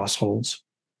to our households,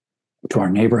 to our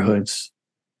neighborhoods,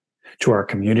 to our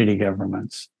community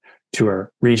governments, to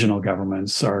our regional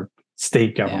governments, our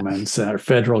state governments, and our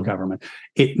federal government.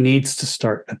 It needs to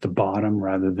start at the bottom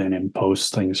rather than impose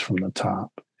things from the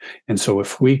top. And so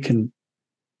if we can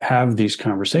have these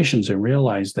conversations and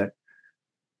realize that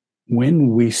when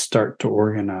we start to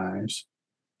organize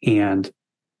and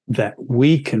that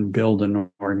we can build an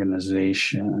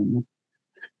organization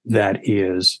that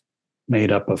is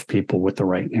made up of people with the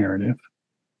right narrative,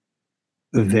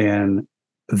 then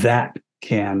that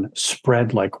can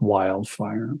spread like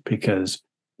wildfire because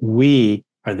we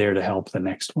are there to help the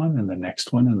next one and the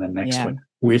next one and the next one.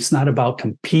 It's not about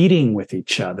competing with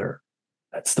each other.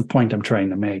 That's the point I'm trying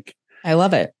to make. I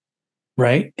love it.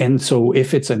 Right. And so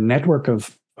if it's a network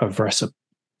of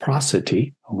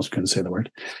reciprocity, almost couldn't say the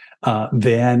word,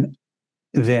 then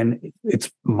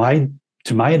it's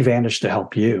to my advantage to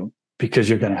help you because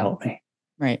you're going to help me.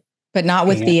 Right. But not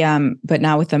with the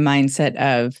mindset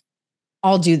of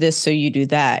I'll do this so you do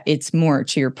that. It's more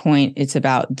to your point. It's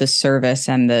about the service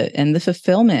and the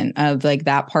fulfillment of like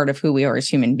that part of who we are as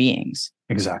human beings.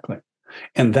 Exactly.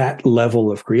 And that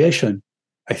level of creation,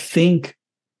 I think,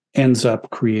 ends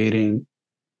up creating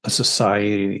a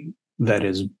society that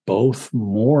is both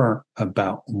more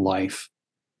about life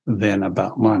than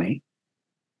about money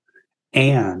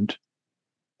and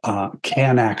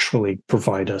can actually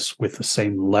provide us with the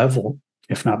same level,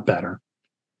 if not better,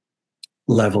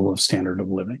 level of standard of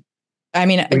living. I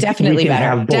mean, definitely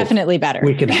better. Definitely better.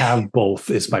 We can have both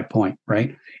is my point,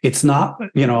 right? It's not,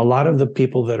 a lot of the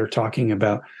people that are talking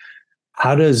about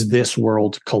how does this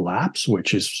world collapse,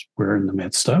 which is we're in the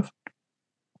midst of,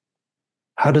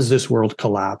 how does this world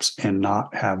collapse and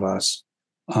not have us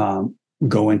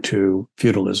go into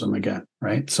feudalism again,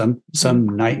 right? Some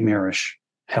nightmarish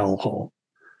hellhole.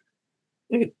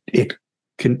 It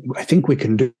can, I think we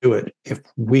can do it if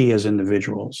we as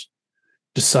individuals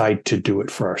decide to do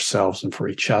it for ourselves and for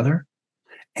each other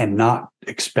and not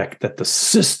expect that the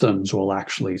systems will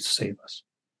actually save us.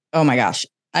 Oh my gosh.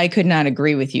 I could not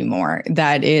agree with you more.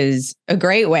 That is a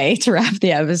great way to wrap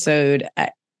the episode.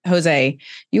 Jose,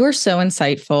 you are so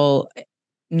insightful,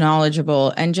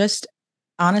 knowledgeable, and just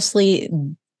honestly,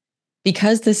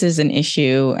 because this is an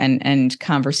issue and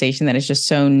conversation that is just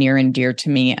so near and dear to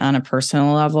me on a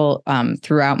personal level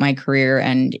throughout my career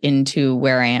and into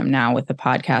where I am now with the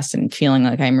podcast and feeling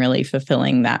like I'm really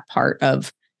fulfilling that part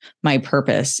of my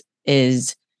purpose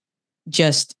is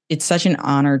just, it's such an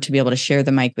honor to be able to share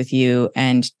the mic with you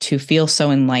and to feel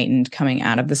so enlightened coming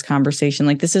out of this conversation.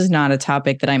 Like, this is not a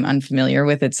topic that I'm unfamiliar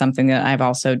with. It's something that I've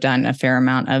also done a fair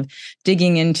amount of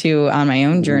digging into on my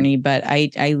own journey. But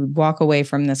I walk away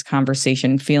from this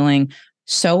conversation feeling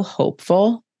so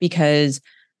hopeful because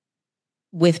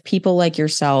with people like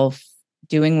yourself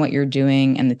doing what you're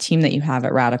doing and the team that you have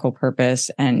at Radical Purpose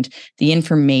and the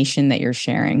information that you're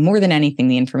sharing, more than anything,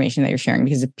 the information that you're sharing,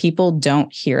 because if people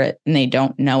don't hear it and they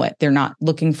don't know it, they're not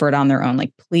looking for it on their own.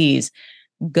 Like, please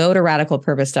go to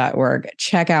radicalpurpose.org,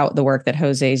 check out the work that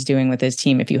Jose is doing with his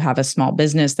team. If you have a small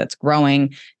business that's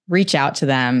growing, reach out to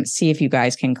them, see if you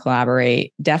guys can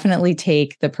collaborate. Definitely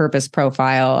take the purpose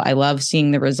profile. I love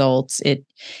seeing the results. It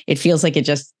feels like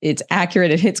it's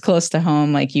accurate. It hits close to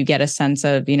home. Like, you get a sense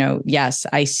of, yes,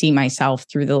 I see myself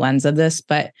through the lens of this,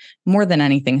 but more than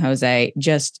anything, Jose,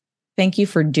 just thank you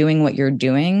for doing what you're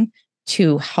doing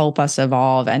to help us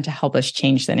evolve and to help us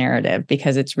change the narrative,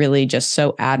 because it's really just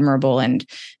so admirable. And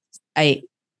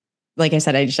like I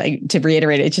said, to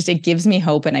reiterate, it gives me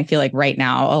hope. And I feel like right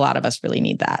now, a lot of us really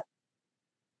need that.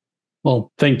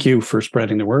 Well, thank you for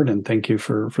spreading the word, and thank you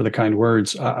for the kind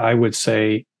words. I would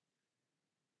say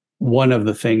one of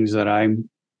the things that I'm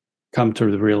come to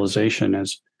the realization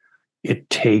is it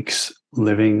takes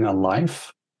living a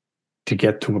life to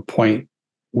get to a point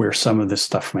where some of this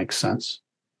stuff makes sense.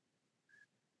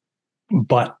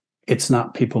 But it's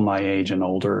not people my age and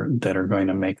older that are going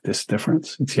to make this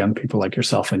difference. It's young people like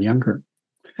yourself and younger.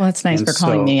 Well, it's nice for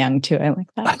calling me young too. I like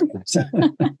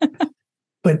that.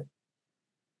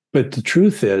 But the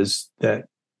truth is that,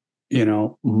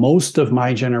 most of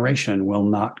my generation will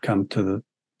not come to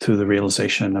the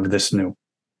realization of this new.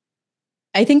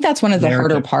 I think that's one of the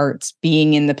harder parts,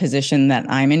 being in the position that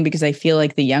I'm in, because I feel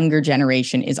like the younger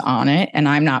generation is on it and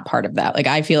I'm not part of that. Like,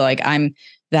 I feel like I'm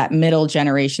that middle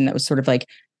generation that was sort of like,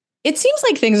 it seems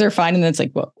like things are fine. And then it's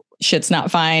like, well, shit's not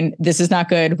fine. This is not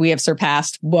good. We have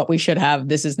surpassed what we should have.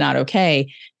 This is not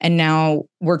okay. And now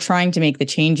we're trying to make the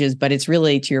changes, but it's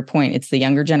really, to your point, it's the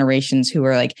younger generations who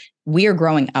are like, we are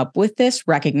growing up with this,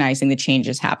 recognizing the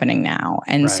changes happening now.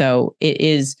 And so it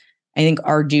is, I think,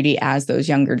 our duty as those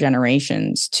younger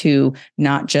generations to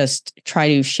not just try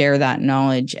to share that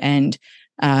knowledge and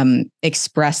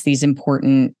express these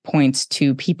important points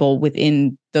to people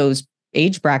within those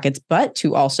age brackets, but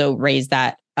to also raise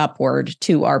that upward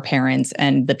to our parents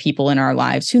and the people in our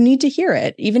lives who need to hear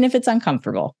it, even if it's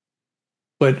uncomfortable.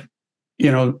 But,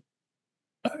 you know,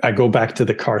 I go back to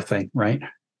the car thing, right?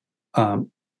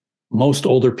 Most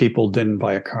older people didn't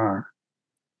buy a car.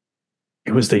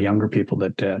 It was the younger people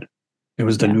that did. It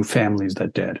was the new families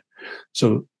that did.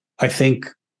 So I think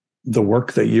the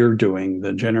work that you're doing,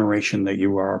 the generation that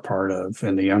you are a part of,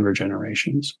 and the younger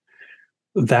generations,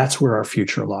 that's where our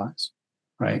future lies,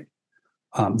 right?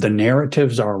 The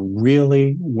narratives are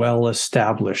really well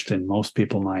established in most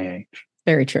people my age.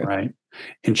 Very true. Right.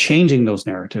 And changing those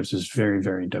narratives is very,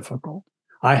 very difficult.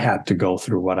 I had to go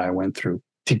through what I went through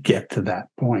to get to that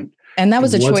point. And that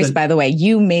was a choice, by the way.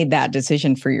 You made that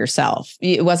decision for yourself.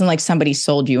 It wasn't like somebody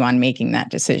sold you on making that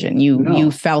decision.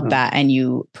 You felt that and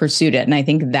you pursued it. And I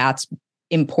think that's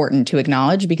important to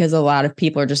acknowledge, because a lot of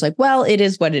people are just like, well, it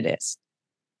is what it is.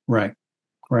 Right.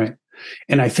 Right.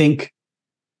 And I think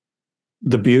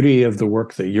the beauty of the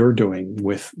work that you're doing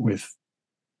with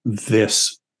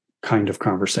this kind of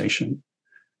conversation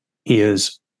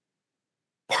is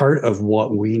part of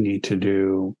what we need to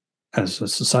do as a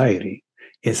society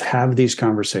is have these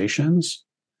conversations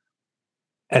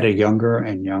at a younger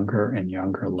and younger and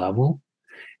younger level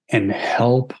and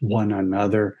help one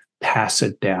another pass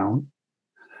it down.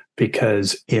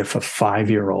 Because if a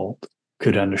 5-year-old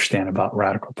could understand about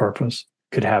radical purpose,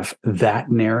 could have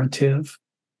that narrative,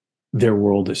 their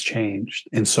world has changed,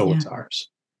 and so is ours.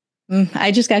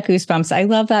 I just got goosebumps. I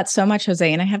love that so much,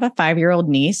 Jose. And I have a 5-year-old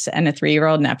niece and a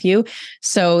 3-year-old nephew.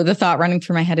 So the thought running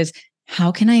through my head is, how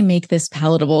can I make this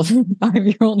palatable for a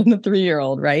 5-year-old and a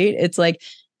 3-year-old? Right? It's like,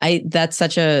 that's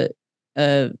such a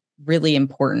really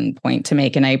important point to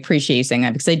make. And I appreciate you saying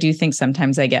that, because I do think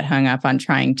sometimes I get hung up on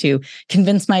trying to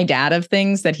convince my dad of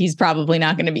things that he's probably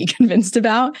not going to be convinced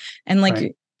about. And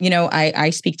like, you know, I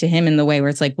speak to him in the way where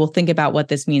it's like, well, think about what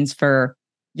this means for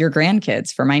your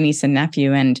grandkids, for my niece and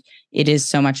nephew. And it is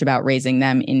so much about raising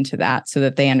them into that so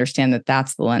that they understand that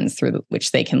that's the lens through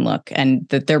which they can look, and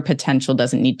that their potential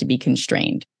doesn't need to be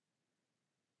constrained.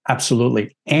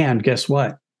 Absolutely. And guess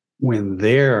what? When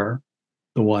they're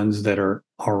the ones that are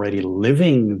already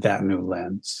living that new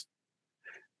lens,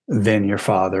 then your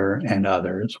father and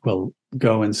others will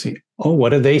go and see, oh,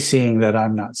 what are they seeing that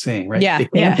I'm not seeing? Right. They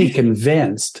can't be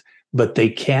convinced, but they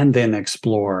can then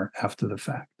explore after the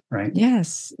fact. Right.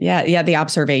 Yes. Yeah. The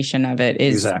observation of it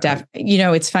is you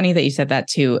know, it's funny that you said that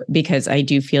too, because I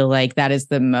do feel like that is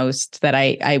the most that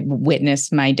I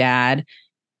witnessed my dad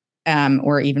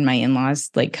or even my in-laws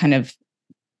like kind of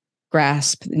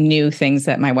grasp new things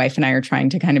that my wife and I are trying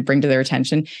to kind of bring to their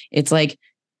attention. It's like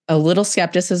a little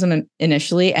skepticism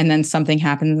initially, and then something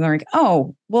happens and they're like,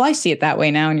 oh, well, I see it that way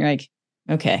now. And you're like,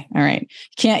 okay, all right.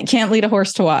 Can't lead a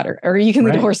horse to water, or you can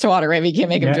lead a horse to water, right? But you can't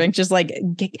make them drink. Just like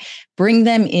bring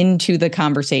them into the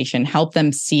conversation, help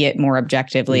them see it more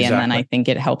objectively. And then I think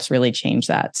it helps really change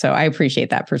that. So I appreciate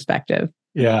that perspective.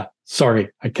 Yeah. Sorry,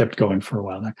 I kept going for a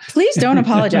while there. Please don't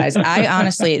apologize. I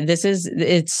honestly,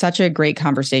 it's such a great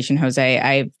conversation, Jose.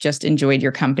 I've just enjoyed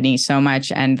your company so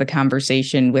much and the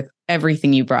conversation with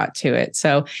everything you brought to it.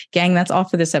 So gang, that's all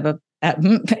for this episode.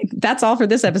 That's all for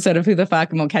this episode of Who the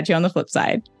Fuck, and we'll catch you on the flip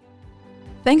side.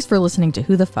 Thanks for listening to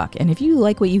Who the Fuck. And if you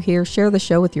like what you hear, share the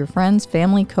show with your friends,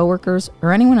 family, coworkers,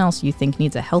 or anyone else you think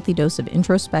needs a healthy dose of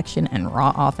introspection and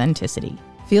raw authenticity.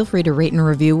 Feel free to rate and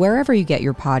review wherever you get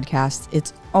your podcasts.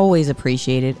 It's always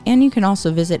appreciated. And you can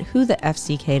also visit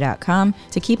whothefck.com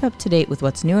to keep up to date with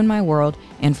what's new in my world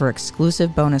and for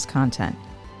exclusive bonus content.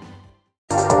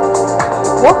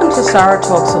 Welcome to Sarah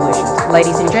Talk Solutions.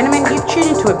 Ladies and gentlemen, you've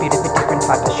tuned into a bit of a different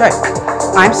type of show.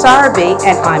 I'm Sarah B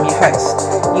and I'm your host.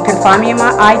 You can find me on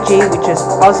my IG, which is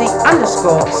Aussie_Sarah_LA.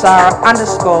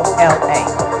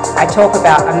 I talk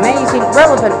about amazing,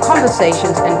 relevant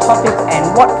conversations and topics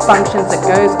and what functions that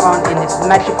goes on in this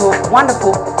magical,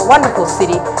 wonderful, wonderful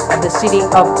city of the City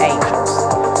of Angels.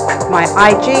 My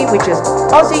IG, which is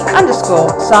Aussie_Sarah_LA.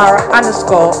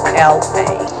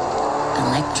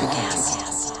 Electric acid.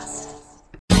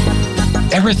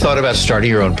 Ever thought about starting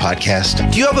your own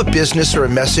podcast? Do you have a business or a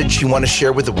message you want to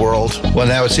share with the world? Well,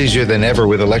 now it's easier than ever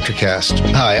with Electricast.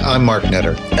 Hi, I'm Mark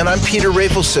Netter. And I'm Peter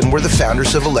Rafelson. We're the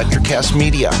founders of Electricast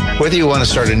Media. Whether you want to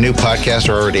start a new podcast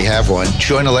or already have one,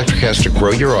 join Electricast to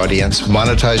grow your audience,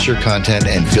 monetize your content,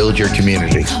 and build your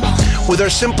community. With our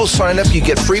simple sign-up, you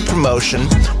get free promotion,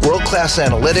 world-class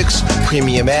analytics,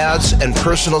 premium ads, and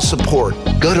personal support.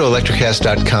 Go to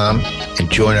electricast.com and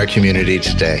join our community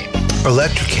today.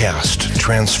 Electricast.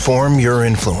 Transform your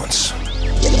influence.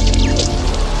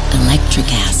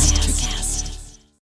 Electricast.